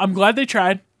long one. I'm glad they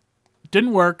tried.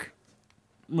 Didn't work.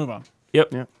 Move on.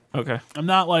 Yep. Yeah. Okay. I'm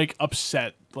not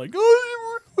upset. Like, oh,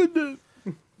 you ruined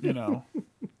it.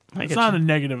 I It's get not you. a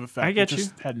negative effect. I get it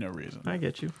just had no reason. I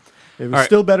get you. It was All right.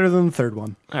 still better than the third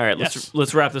one. All right, Yes.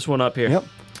 let's wrap this one up here. Yep.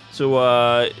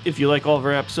 So if you like all of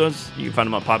our episodes, you can find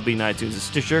them on Podbean, iTunes, and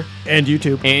Stitcher, And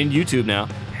YouTube. and YouTube now.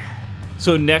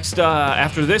 So next,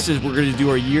 after this, is we're going to do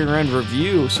our year-end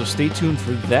review. So stay tuned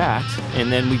for that,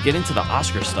 and then we get into the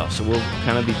Oscar stuff. So we'll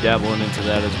kind of be dabbling into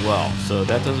that as well. So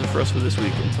that does it for us for this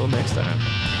week. Until next time.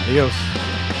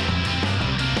 Adios.